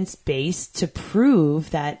evidence-based to prove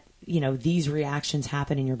that, these reactions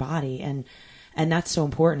happen in your body. And that's so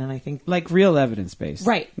important, and I think... Like real evidence-based.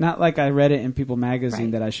 Right. Not like I read it in People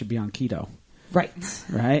magazine that I should be on keto. Right.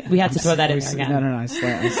 right? We had to throw that in there again. No, I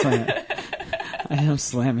slam it. I am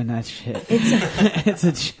slamming that shit. It's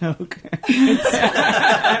a joke.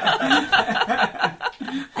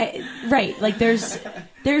 Right. Like there's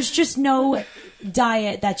just no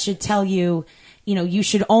diet that should tell you, you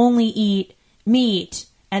should only eat meat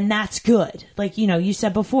and that's good. Like, you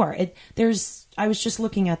said before, I was just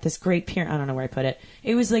looking at this great pyramid. I don't know where I put it.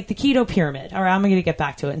 It was like the keto pyramid. All right, I'm going to get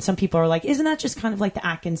back to it. And some people are like, isn't that just kind of like the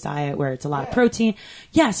Atkins diet where it's a lot of protein?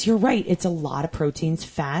 Yes, you're right. It's a lot of proteins,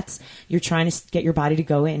 fats. You're trying to get your body to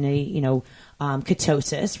go in a,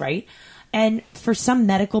 ketosis, right? And for some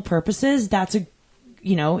medical purposes, that's it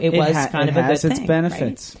was kind of a good thing. It has its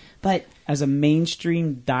benefits. Right? But as a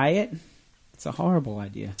mainstream diet, it's a horrible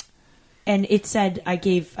idea. And it said, I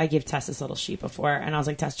gave Tess this little sheet before, and I was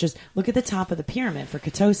like, Tess, just look at the top of the pyramid for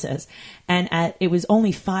ketosis. And it was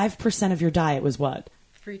only 5% of your diet was what?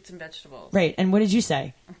 Fruits and vegetables. Right. And what did you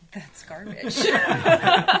say? That's garbage.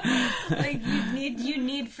 Like, you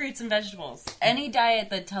need fruits and vegetables. Any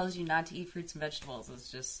diet that tells you not to eat fruits and vegetables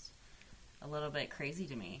is just a little bit crazy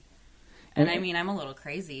to me. And I mean, I'm a little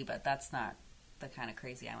crazy, but that's not the kind of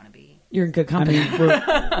crazy I want to be. You're in good company.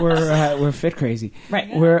 We're fit crazy, right?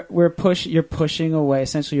 Yeah. You're pushing away.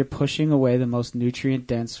 Essentially, you're pushing away the most nutrient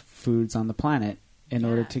dense foods on the planet in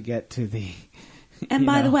order to get to the. And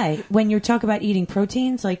by the way, when you talk about eating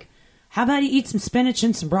proteins, like, how about you eat some spinach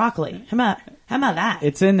and some broccoli? How about that?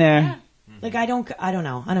 It's in there. Yeah. Like I don't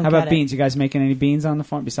know. How about beans? You guys making any beans on the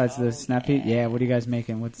farm besides the snap peas? Yeah. What are you guys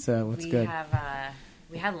making? What's good?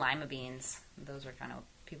 We had lima beans. Those were kind of.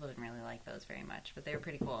 People didn't really like those very much, but they were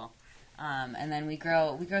pretty cool. And then we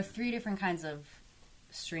grow 3 different kinds of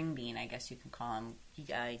string bean, I guess you can call them.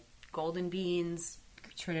 Golden beans,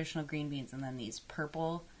 traditional green beans, and then these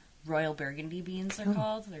purple royal burgundy beans they're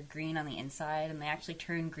called. They're green on the inside, and they actually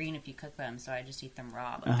turn green if you cook them, so I just eat them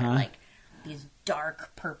raw. But they're like these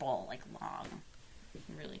dark purple, like long,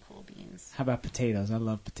 really cool beans. How about potatoes? I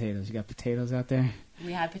love potatoes. You got potatoes out there?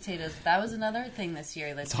 We had potatoes. That was another thing this year.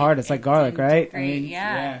 It's hard. It's like garlic, right? Great. I mean,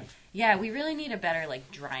 yeah. We really need a better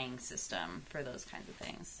drying system for those kinds of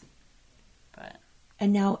things.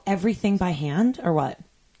 And now everything by hand, or what?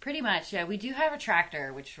 Pretty much, yeah. We do have a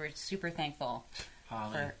tractor, which we're super thankful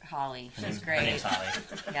for Holly. She's great. Her name's Holly.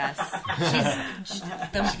 Yes,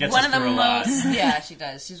 she's one of the most. Yeah, she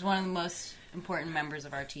does. She's one of the most important members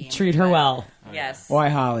of our team. Treat her well. Yes. Why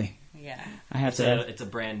Holly? Yeah. I have It's a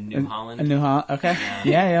brand New Holland. A New Holland. Okay.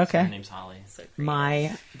 Yeah. Okay. Her name's Holly. So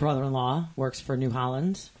my brother-in-law works for New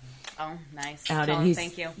Holland. Oh, nice. Tell him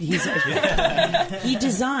thank you. He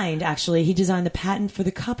designed the patent for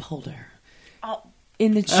the cup holder. Oh.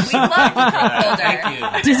 In the we love the cup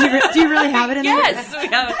holder. Do you really have it in there? Yes, we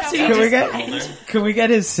have a cup holder. Can we get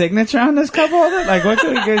his signature on this cup holder? Like, what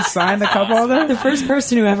can we get? Sign the cup holder? The first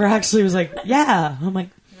person who ever actually was like, yeah. I'm like,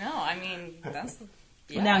 no, I mean, that's the...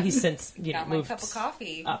 Well, now he's since got moved my cup of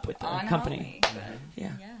coffee up with the on company. Holly.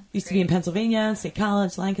 Yeah. Used Great. to be in Pennsylvania, State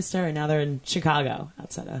College, Lancaster, and now they're in Chicago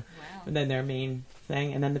outside of. And then their main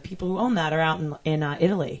thing, and then the people who own that are out in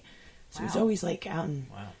Italy. So he's always like out in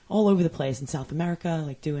all over the place in South America,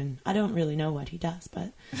 like doing. I don't really know what he does,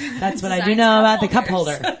 but that's what I do know about the cup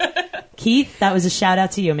holder. Keith, that was a shout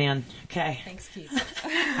out to you, man. Okay. Thanks, Keith.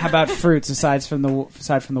 How about fruits aside from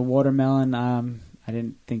the watermelon? I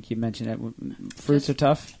didn't think you mentioned it. Fruits are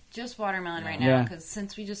tough. Just watermelon right now, because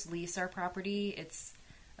since we just lease our property, it's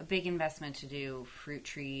a big investment to do fruit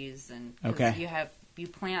trees, and you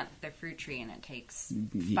plant the fruit tree and it takes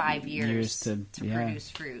 5 years to produce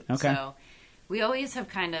fruit. Okay. So we always have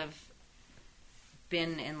kind of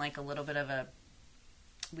been in like a little bit of a,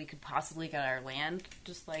 we could possibly get our land,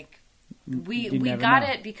 just like we got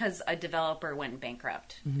it because a developer went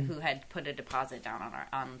bankrupt who had put a deposit down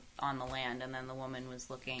on the land, and then the woman was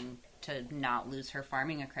looking to not lose her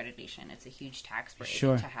farming accreditation. It's a huge tax break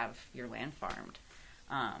to have your land farmed.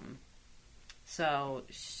 So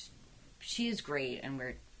she is great, and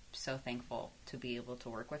we're so thankful to be able to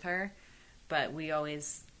work with her. But we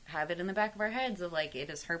always have it in the back of our heads of like, it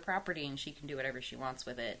is her property and she can do whatever she wants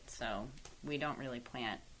with it. So we don't really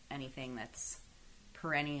plant anything that's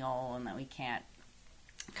perennial and that we can't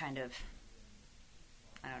kind of,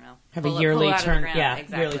 I don't know, have a yearly turn. Yeah,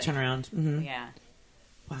 exactly. Yearly turnaround. Mm-hmm. Yeah.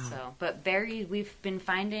 Wow. So, but we've been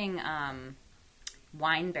finding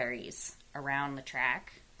wine berries around the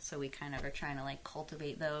track. So we kind of are trying to like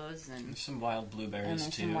cultivate those, and there's some wild blueberries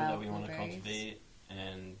too that we want to cultivate,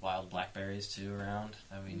 and wild blackberries too around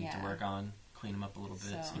that we need to work on, clean them up a little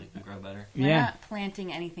bit so they can grow better. We're not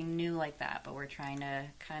planting anything new like that, but we're trying to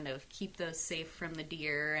kind of keep those safe from the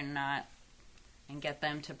deer and not and get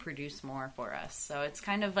them to produce more for us. So it's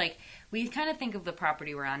kind of like, we kind of think of the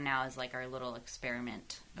property we're on now as like our little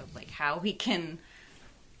experiment of like how we can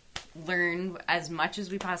learn as much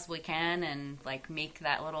as we possibly can and like make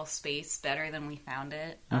that little space better than we found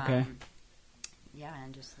it. Okay. Yeah,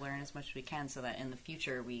 and just learn as much as we can so that in the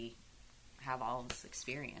future we have all this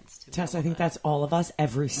experience. To be Tess, able I think to- that's all of us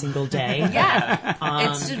every single day. Yeah.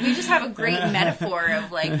 We just have a great metaphor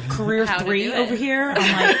of like Career how to 3 do it. over here.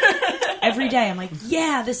 I'm like, every day I'm like,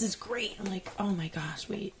 yeah, this is great. I'm like, oh my gosh,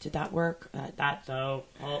 wait, did that work? That though.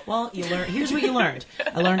 Well, you learn. Here's what you learned.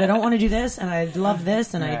 I learned I don't want to do this, and I love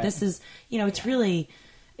this, and Right. this is, it's really,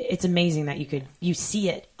 it's amazing that you see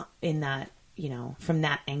it in that, from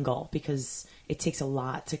that angle, because it takes a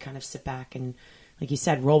lot to kind of sit back and, like you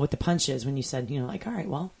said, roll with the punches when you said, like, all right,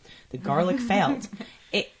 well, the garlic failed.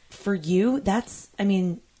 For you,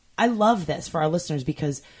 I love this for our listeners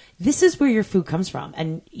because this is where your food comes from.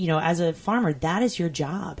 And, as a farmer, that is your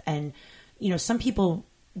job. And, some people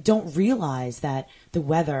don't realize that the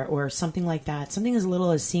weather or something like that, something as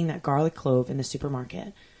little as seeing that garlic clove in the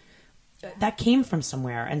supermarket, that came from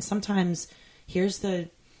somewhere. And sometimes here's the,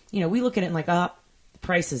 we look at it and like, the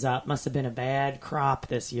price is up. Must have been a bad crop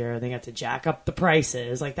this year. They got to jack up the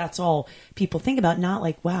prices. Like that's all people think about. Not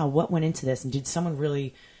like, wow, what went into this? And did someone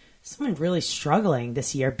really struggling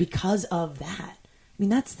this year because of that? I mean,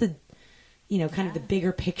 that's the, kind of the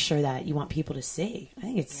bigger picture that you want people to see. I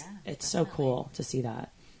think it's so cool to see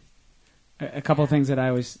that. A couple of things that I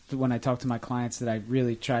always, when I talk to my clients, that I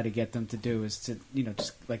really try to get them to do is to,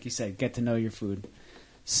 just like you said, get to know your food,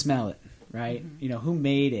 smell it, right? Mm-hmm. Who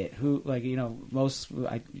made it? Who, like,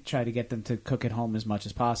 I try to get them to cook at home as much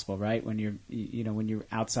as possible, right? When you're, when you're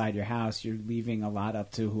outside your house, you're leaving a lot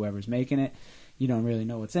up to whoever's making it. You don't really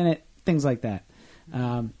know what's in it. Things like that.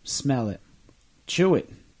 Smell it, chew it.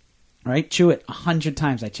 Right? Chew it 100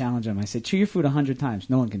 times. I challenge them. I say, chew your food 100 times.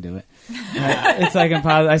 No one can do it. Right? It's like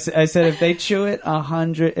impossible. I said, if they chew it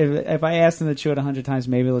 100, if I ask them to chew it 100 times,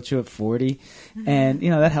 maybe they'll chew it 40. And,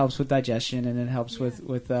 that helps with digestion and it helps with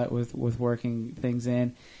working things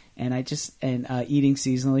in. And eating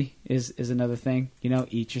seasonally is another thing.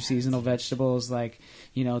 Eat your seasonal vegetables. Like,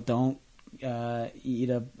 don't eat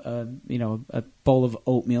a bowl of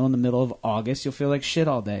oatmeal in the middle of August. You'll feel like shit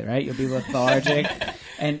all day, right? You'll be lethargic.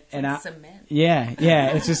 Cement. Yeah.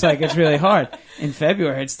 It's just like, it's really hard. In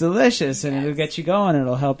February, it's delicious and it'll get you going.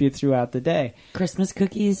 It'll help you throughout the day. Christmas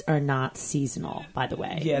cookies are not seasonal, by the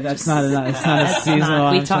way. Yeah, it's not a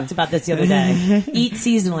seasonal. We talked about this the other day. Eat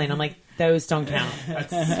seasonally, and I'm like, those don't count.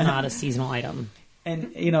 That's not a seasonal item.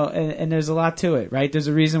 And and there's a lot to it, right? There's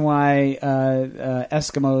a reason why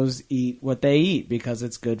Eskimos eat what they eat, because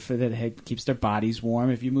it's good for it keeps their bodies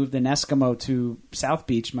warm. If you moved an Eskimo to South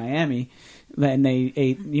Beach, Miami, and they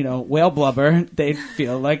ate whale blubber, they'd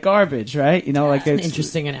feel like garbage, right? Like It's an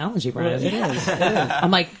interesting analogy, Brian. It is.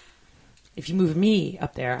 I'm like, if you move me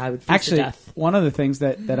up there, I would freeze to death. One of the things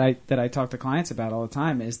that I talk to clients about all the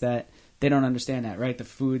time is that they don't understand that, right? The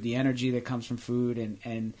food, the energy that comes from food,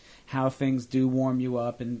 and how things do warm you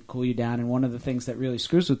up and cool you down. And one of the things that really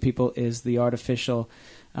screws with people is the artificial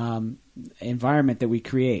environment that we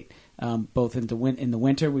create. Both in the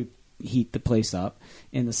winter, we heat the place up.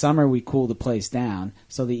 In the summer, we cool the place down.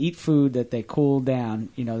 So they eat food that they cool down,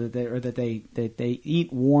 that they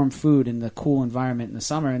eat warm food in the cool environment in the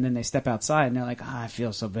summer, and then they step outside and they're like, I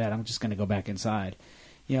feel so bad. I'm just going to go back inside.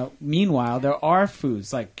 Meanwhile, there are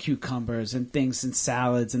foods like cucumbers and things and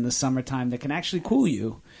salads in the summertime that can actually cool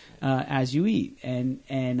you as you eat. And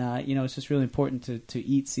it's just really important to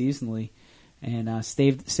eat seasonally and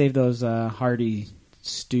save those hearty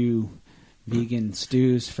vegan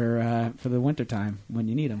stews for the wintertime when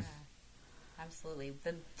you need them. Absolutely.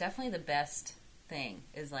 Definitely the best thing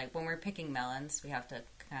is like when we're picking melons, we have to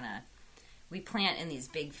we plant in these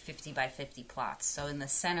big 50 by 50 plots. So in the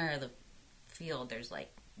center of the field, there's like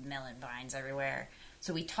melon vines everywhere.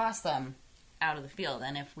 So we toss them out of the field,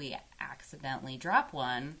 and if we accidentally drop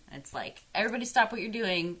one, it's like, everybody stop what you're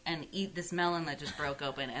doing and eat this melon that just broke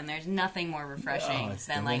open. And there's nothing more refreshing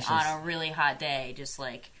than delicious. like on a really hot day, just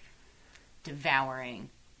like devouring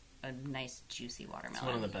a nice juicy watermelon. It's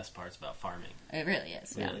one of the best parts about farming. It really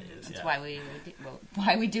is. It Yeah, really is, that's yeah.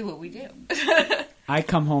 why we do what we do. I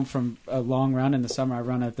come home from a long run in the summer. I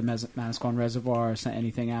run at the Manasquan Reservoir or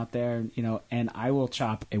anything out there, and I will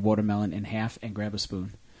chop a watermelon in half and grab a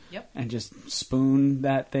spoon. Yep. And just spoon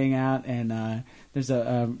that thing out. And there's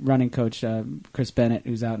a running coach, Chris Bennett,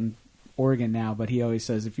 who's out in Oregon now, but he always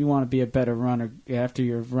says, if you want to be a better runner after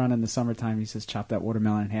your run in the summertime, he says, chop that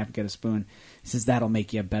watermelon in half and get a spoon. He says, that'll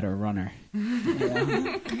make you a better runner.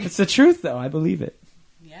 It's the truth, though. I believe it.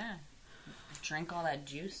 Yeah. drink all that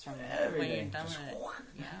juice from it when you're done with it.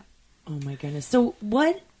 Yeah. Oh my goodness. So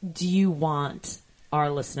what do you want our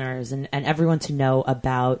listeners and everyone to know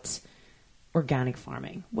about organic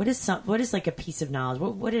farming? What is like a piece of knowledge?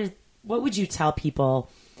 What would you tell people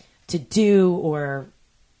to do, or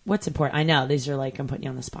what's important? I know these are like, I'm putting you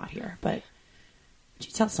on the spot here, but would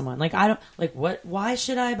you tell someone like, why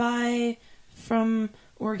should I buy from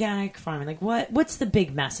organic farming? Like what's the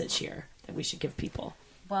big message here that we should give people?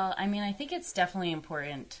 Well, I mean, I think it's definitely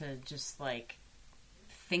important to just like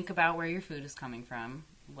think about where your food is coming from.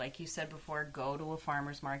 Like you said before, go to a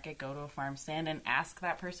farmer's market, go to a farm stand, and ask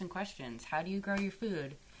that person questions. How do you grow your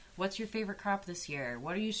food? What's your favorite crop this year?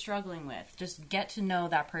 What are you struggling with? Just get to know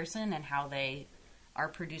that person and how they are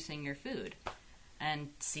producing your food, and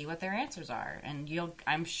see what their answers are. And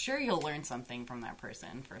I'm sure you'll learn something from that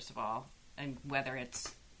person, first of all, and whether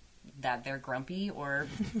it's that they're grumpy or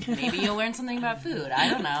maybe you'll learn something about food.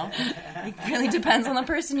 I don't know. It really depends on the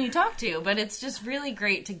person you talk to, but it's just really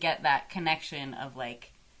great to get that connection of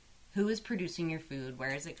like, who is producing your food?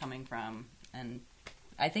 Where is it coming from? And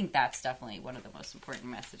I think that's definitely one of the most important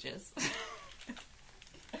messages.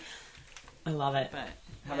 I love it. But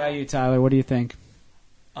How about you, Tyler? What do you think?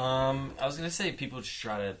 I was gonna say people should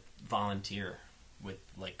try to volunteer with,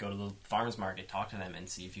 like, go to the farmer's market, talk to them, and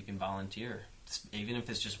see if you can volunteer. Even if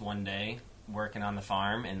it's just one day working on the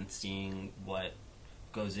farm and seeing what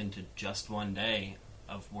goes into just one day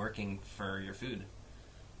of working for your food.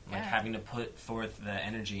 Like having to put forth the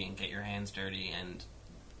energy and get your hands dirty and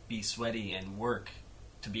be sweaty and work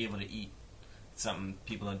to be able to eat. Something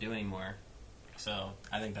people don't do anymore. So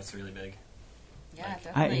I think that's really big. yeah, Like,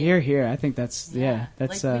 definitely. Here. I think that's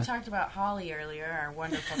that's. Like we talked about Holly earlier, our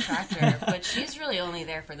wonderful tractor, but she's really only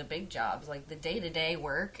there for the big jobs. Like the day-to-day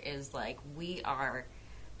work is like we are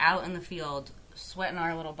out in the field sweating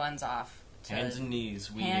our little buns off. to hands and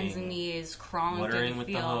knees, weeding, hands and knees, crawling watering through with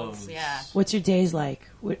the the fields. hose. Yeah. What's your days like?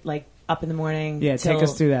 Like up in the morning? Yeah, take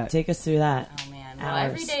us through that. Take us through that. Oh man. Well,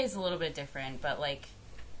 Hours. every day is a little bit different, but like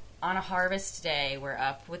on a harvest day, we're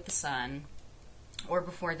up with the sun or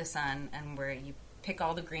before the sun, and you pick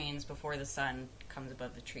all the greens before the sun comes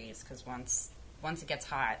above the trees, because once it gets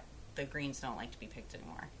hot, the greens don't like to be picked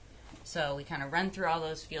anymore. So we kind of run through all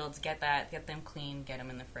those fields, get them clean, get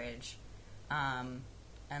them in the fridge, and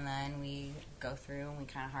then we go through and we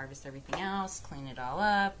kind of harvest everything else, clean it all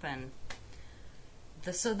up, and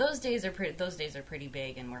so those days are pretty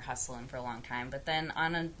big, and we're hustling for a long time. But then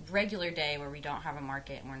on a regular day where we don't have a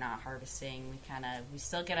market and we're not harvesting, we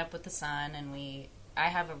still get up with the sun, and I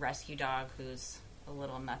have a rescue dog who's a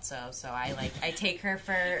little nutso, so I take her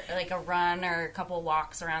for like a run or a couple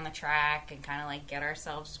walks around the track and kind of like get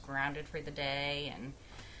ourselves grounded for the day, and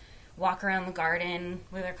walk around the garden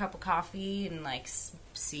with our cup of coffee and like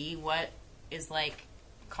see what is like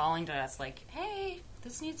calling to us, like, hey,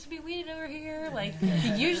 this needs to be weeded over here. Like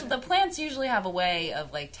the plants usually have a way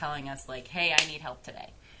of like telling us like, hey, I need help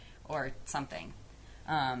today or something.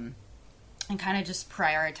 And kind of just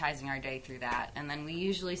prioritizing our day through that. And then we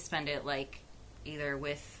usually spend it like either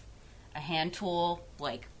with a hand tool,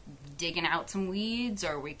 like digging out some weeds,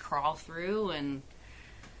 or we crawl through and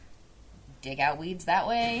dig out weeds that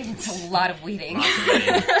way. It's a lot of weeding.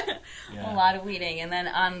 Yeah. A lot of weeding. And then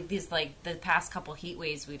on these, like, the past couple heat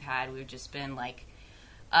waves we've had, we've just been, like,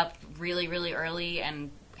 up really, really early and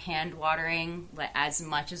hand watering like, as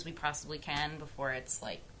much as we possibly can before it's,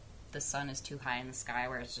 like, the sun is too high in the sky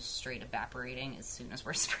where it's just straight evaporating as soon as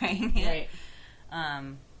we're spraying it.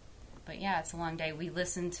 Right. But yeah, it's a long day. We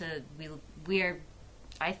listen to,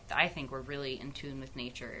 I think we're really in tune with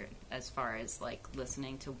nature as far as, like,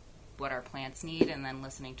 listening to what our plants need, and then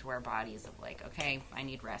listening to our bodies of like, okay, I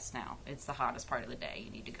need rest now. It's the hottest part of the day. You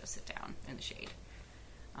need to go sit down in the shade.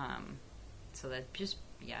 So that just,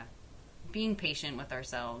 being patient with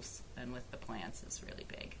ourselves and with the plants is really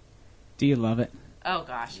big. Do you love it? Oh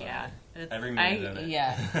gosh, yeah. Every minute of it.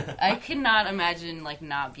 Yeah. I cannot imagine like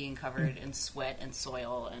not being covered in sweat and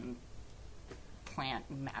soil and plant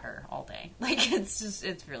matter all day. Like it's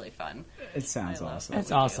really fun. It sounds I love awesome. it.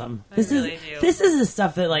 That's awesome. I This really is do. this is the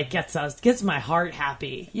stuff that like gets my heart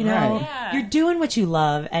happy. You know, Right. Yeah. You're doing what you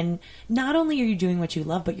love, and not only are you doing what you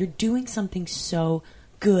love, but you're doing something so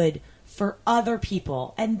good for other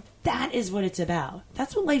people, and that is what it's about.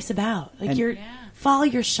 That's what life's about. Like And- follow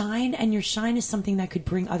your shine, and your shine is something that could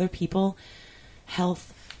bring other people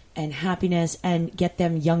health and happiness and get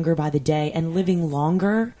them younger by the day and living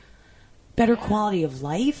longer, better quality of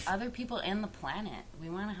life. Other people and the planet. We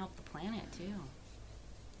want to help the planet too.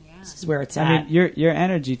 Yeah. This is where it's I at. mean, your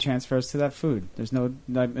energy transfers to that food. There's no,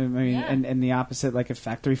 I mean, Yeah. and the opposite, like a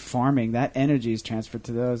factory farming, that energy is transferred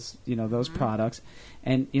to those, those products.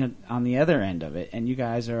 And, on the other end of it, and you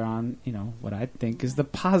guys are on, what I think is the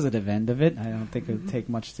positive end of it. I don't think it would take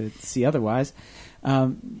much to see otherwise.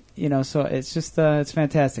 So it's just, it's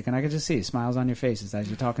fantastic. And I can just see smiles on your faces as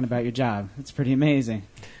you're talking about your job. It's pretty amazing,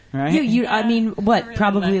 right? I mean, what? Really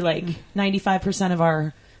Probably lucky. like 95% of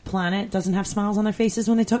our planet doesn't have smiles on their faces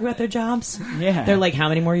when they talk about their jobs. Yeah. They're like, how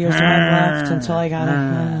many more years do I have left until I gotta,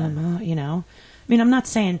 I mean, I'm not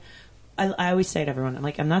saying, I always say to everyone,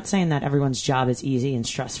 I'm not saying that everyone's job is easy and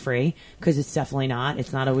stress-free, because it's definitely not.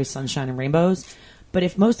 It's not always sunshine and rainbows. But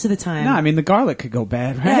if most of the time... No, I mean, the garlic could go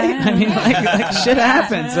bad, right? Yeah. I mean, like shit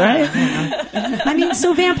happens, right? I mean,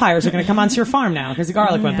 so vampires are going to come onto your farm now because the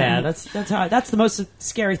garlic went bad. That's the most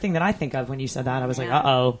scary thing that I think of when you said that. I was like,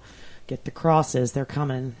 uh-oh, get the crosses. They're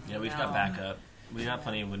coming. Yeah, we've got backup. We got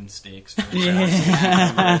plenty of wooden stakes.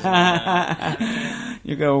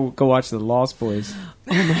 You go watch The Lost Boys.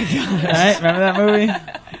 Oh my god! Right? Remember that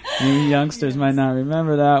movie? You youngsters might not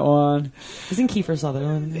remember that one. Isn't Kiefer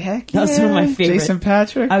Sutherland? Heck That was one of my favorite. Jason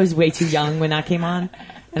Patrick. I was way too young when that came on.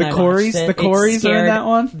 And The I Coreys? watched it. The Coreys It are in scared that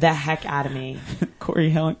one? The heck out of me. Corey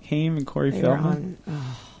Haim and Corey They were Feldman.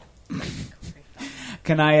 on.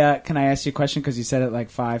 Can I ask you a question because you said it like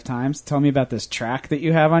 5 times? Tell me about this track that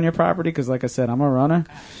you have on your property because, like I said, I'm a runner.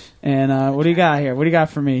 And what do you got here? What do you got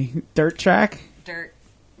for me? Dirt track? Dirt.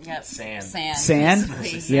 Yep. Sand. Sand?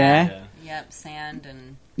 basically. Yeah. Yep. Sand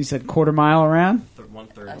and You said quarter mile around?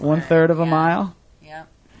 1/3. That's 1/3 of a Yeah. mile? yep.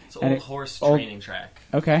 It's And old it- horse old- training track.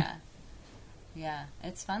 Okay. Yeah. Yeah.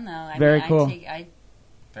 It's fun though. Very cool.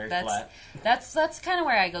 Very That's flat. that's kind of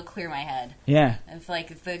where I go clear my head. Yeah.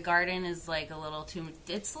 If the garden is like a little too,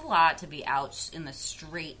 it's a lot to be out in the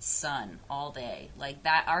straight sun all day. Like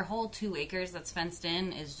that, our whole 2 acres that's fenced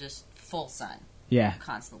in is just full sun Yeah.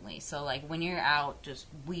 constantly. So like when you're out just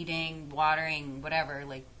weeding, watering, whatever,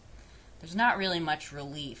 like there's not really much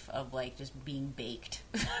relief of like just being baked,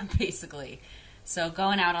 basically. So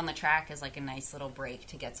going out on the track is like a nice little break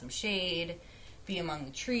to get some shade, be among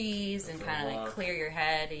the trees, and kind of like clear your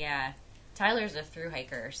head. Yeah. Tyler's a through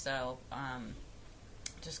hiker, so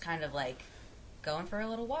just kind of like going for a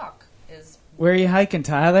little walk is Where are you hiking,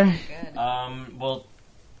 Tyler? good. Well,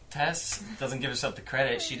 Tess doesn't give herself the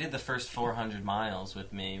credit. She did the first 400 miles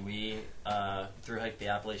with me. We through hiked the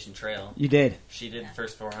Appalachian Trail. You did. She did the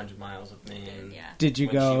first 400 miles with me. And Yeah. Did you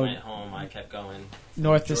when she go went home, I kept going.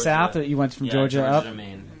 north to Georgia. south? Or you went from Yeah, Georgia up? to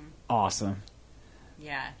Maine. Awesome.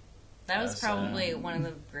 Yeah. That was That's, probably one of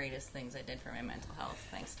the greatest things I did for my mental health.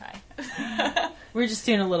 Thanks, Ty. We're just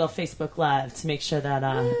doing a little Facebook Live to make sure that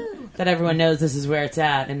that everyone knows this is where it's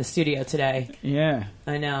at in the studio today. Yeah.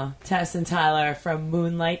 I know. Tess and Tyler from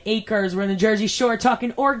Moonlight Acres. We're in the Jersey Shore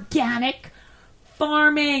talking organic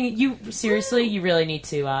farming. You seriously, you really need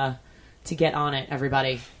to get on it,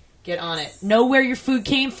 everybody. Get on it. Know where your food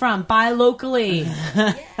came from. Buy locally.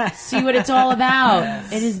 See what it's all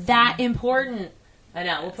about. It is that important. I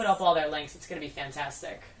know. We'll put up all their links. It's going to be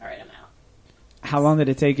fantastic. All right, I'm out. How long did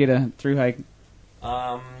it take you to through hike?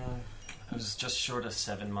 It was just short of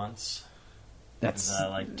 7 months. That's It was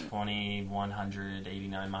like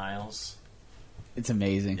 2,189 miles. it's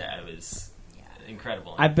amazing. Yeah, it was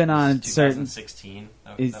incredible. I've been It was on certain- 2016.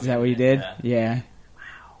 Is was that what you it, did? Yeah. Yeah.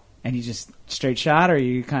 Wow. And you just straight shot, or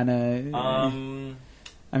you kind of?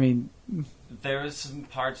 I mean, There was some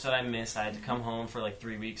parts that I missed. I had to come home for like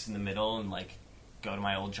 3 weeks in the middle and like go to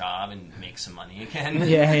my old job and make some money again.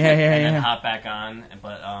 Yeah. and then hop back on.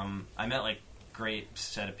 But I met like great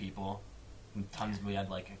set of people. We had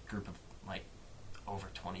like a group of like over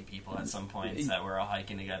 20 people at some points that were all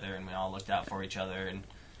hiking together, and we all looked out for each other and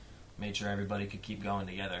made sure everybody could keep going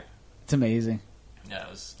together. It's amazing. Yeah, it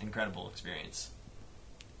was an incredible experience.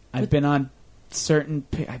 I've been on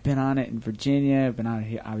I've been on it in Virginia. I've been on it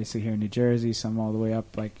here, obviously here in New Jersey. Some all the way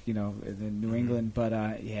up, like in New England.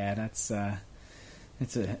 But yeah, that's a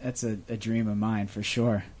dream of mine for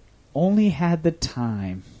sure. Only had the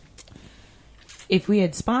time. If we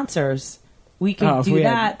had sponsors, we could do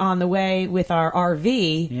that on the way with our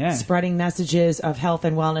RV, spreading messages of health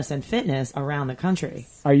and wellness and fitness around the country.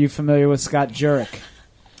 Are you familiar with Scott Jurek?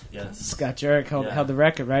 Yes. Scott Jurek held the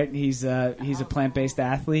record, right? He's a plant-based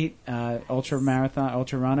athlete, ultra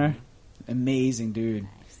runner. Amazing dude.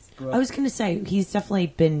 I was going to say, he's definitely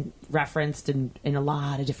been referenced in a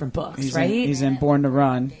lot of different books, right? He's in Born to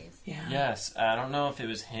Run. Yeah. Yes. I don't know if it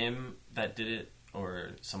was him that did it or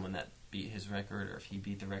someone that beat his record, or if he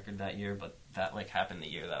beat the record that year, but that like happened the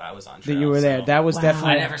year that I was on trail. That you were there. So That was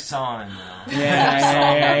definitely. I never saw him.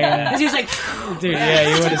 Yeah. Because he was like, Dude,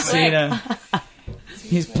 yeah, you would have seen him.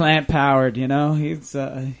 He's plant powered, you know. He's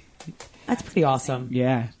That's pretty awesome.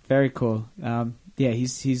 yeah, very cool. Yeah,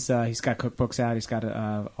 he's got cookbooks out. He's got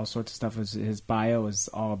all sorts of stuff. His bio is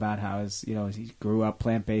all about how he grew up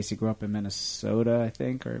plant based. He grew up in Minnesota, I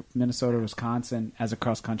think, or Minnesota, Wisconsin, as a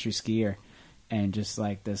cross country skier, and just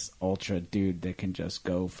like this ultra dude that can just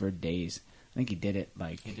go for days. I think he did it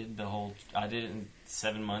like He did the whole. I did it in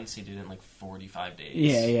 7 months. He did it in like 45 days.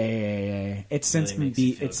 yeah. It's since Really been makes you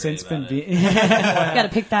beat. feel It's since great been about beat. You got to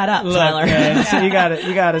pick that up, Look, Tyler. man, so you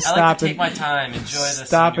gotta I stop like to take and my time, enjoy the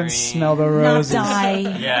stop scenery. and smell the Not roses. die.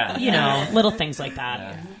 Yeah. You know, little things like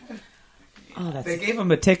that. Yeah. Oh, that's They gave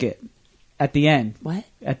him a ticket at the end. what?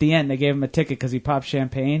 At the end, they gave him a ticket because he popped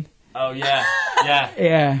champagne. Oh yeah, yeah.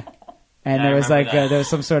 Yeah, and Yeah, there was I like remember that. there was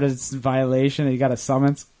some sort of violation. And he got a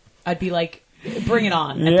summons. I'd be like, bring it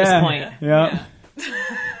on at this point. Yeah.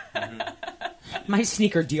 My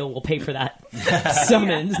sneaker deal will pay for that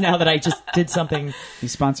summons now that I just did something.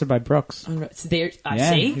 He's sponsored by Brooks. So there, Yeah,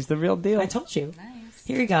 see? he's the real deal. I told you. Nice.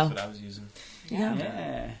 Here you go. That's what I was using. Yeah.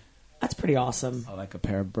 Yeah, That's pretty awesome. I like a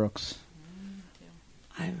pair of Brooks.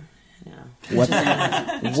 I'm,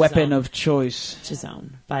 yeah. Weapon of choice. To his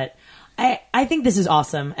own. But I think this is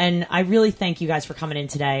awesome. And I really thank you guys for coming in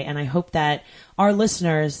today. And I hope that our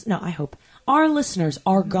listeners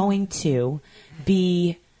are going to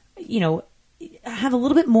be, have a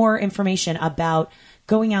little bit more information about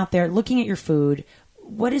going out there, looking at your food.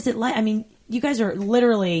 What is it like? I mean, you guys are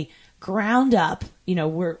literally ground up.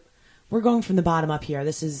 We're going from the bottom up here.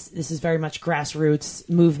 This is very much grassroots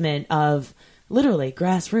movement of literally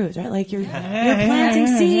grassroots, right? Like you're planting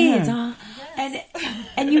seeds.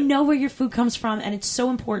 And you know where your food comes from, and it's so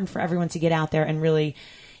important for everyone to get out there and really,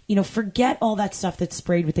 forget all that stuff that's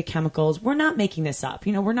sprayed with the chemicals. We're not making this up.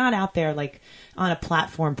 We're not out there like on a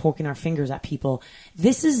platform poking our fingers at people.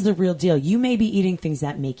 This is the real deal. You may be eating things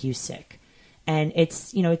that make you sick. And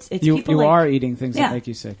it's You people like, are eating things that make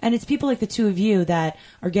you sick. And it's people like the two of you that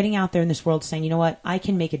are getting out there in this world saying, you know what, I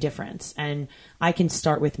can make a difference, and I can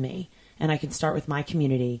start with me, and I can start with my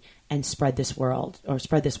community and spread this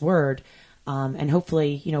word. And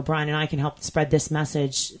hopefully, Brian and I can help spread this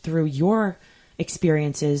message through your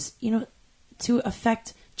experiences, to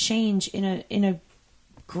affect change in a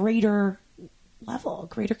greater level, a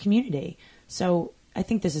greater community. So I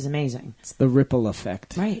think this is amazing. It's the ripple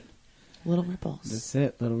effect. Right. Little ripples. That's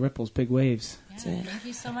it. Little ripples, big waves. Yeah, thank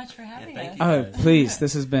you so much for having us. Oh, please.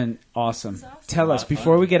 This has been awesome. This is awesome. Tell A lot us, of fun.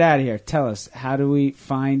 before we get out of here, tell us, how do we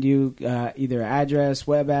find you? Either address,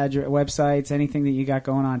 websites, anything that you got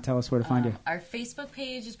going on. Tell us where to find you. Our Facebook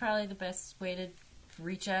page is probably the best way to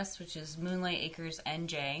reach us, which is Moonlight Acres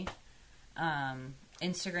NJ.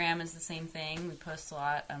 Instagram is the same thing. We post a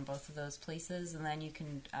lot on both of those places. And then you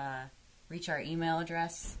can reach our email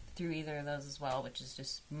address through either of those as well, which is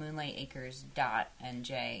just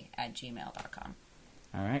moonlightacres.nj@gmail.com.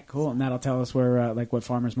 All right, cool. And that'll tell us where, what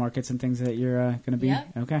farmers markets and things that you're going to be. Yep.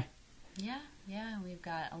 Okay. Yeah, we've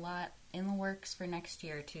got a lot in the works for next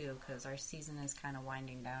year, too, because our season is kind of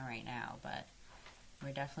winding down right now. But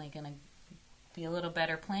we're definitely going to be a little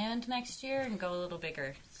better planned next year and go a little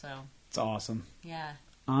bigger. So, It's awesome. yeah,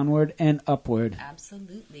 Onward and upward.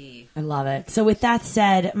 absolutely. I love it. So with that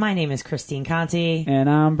said, my name is Christine Conti. And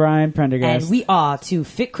I'm Brian Prendergast. And we are two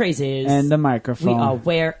fit crazies. And the we microphone. are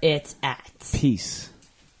where it's at. Peace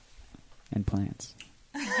and plants.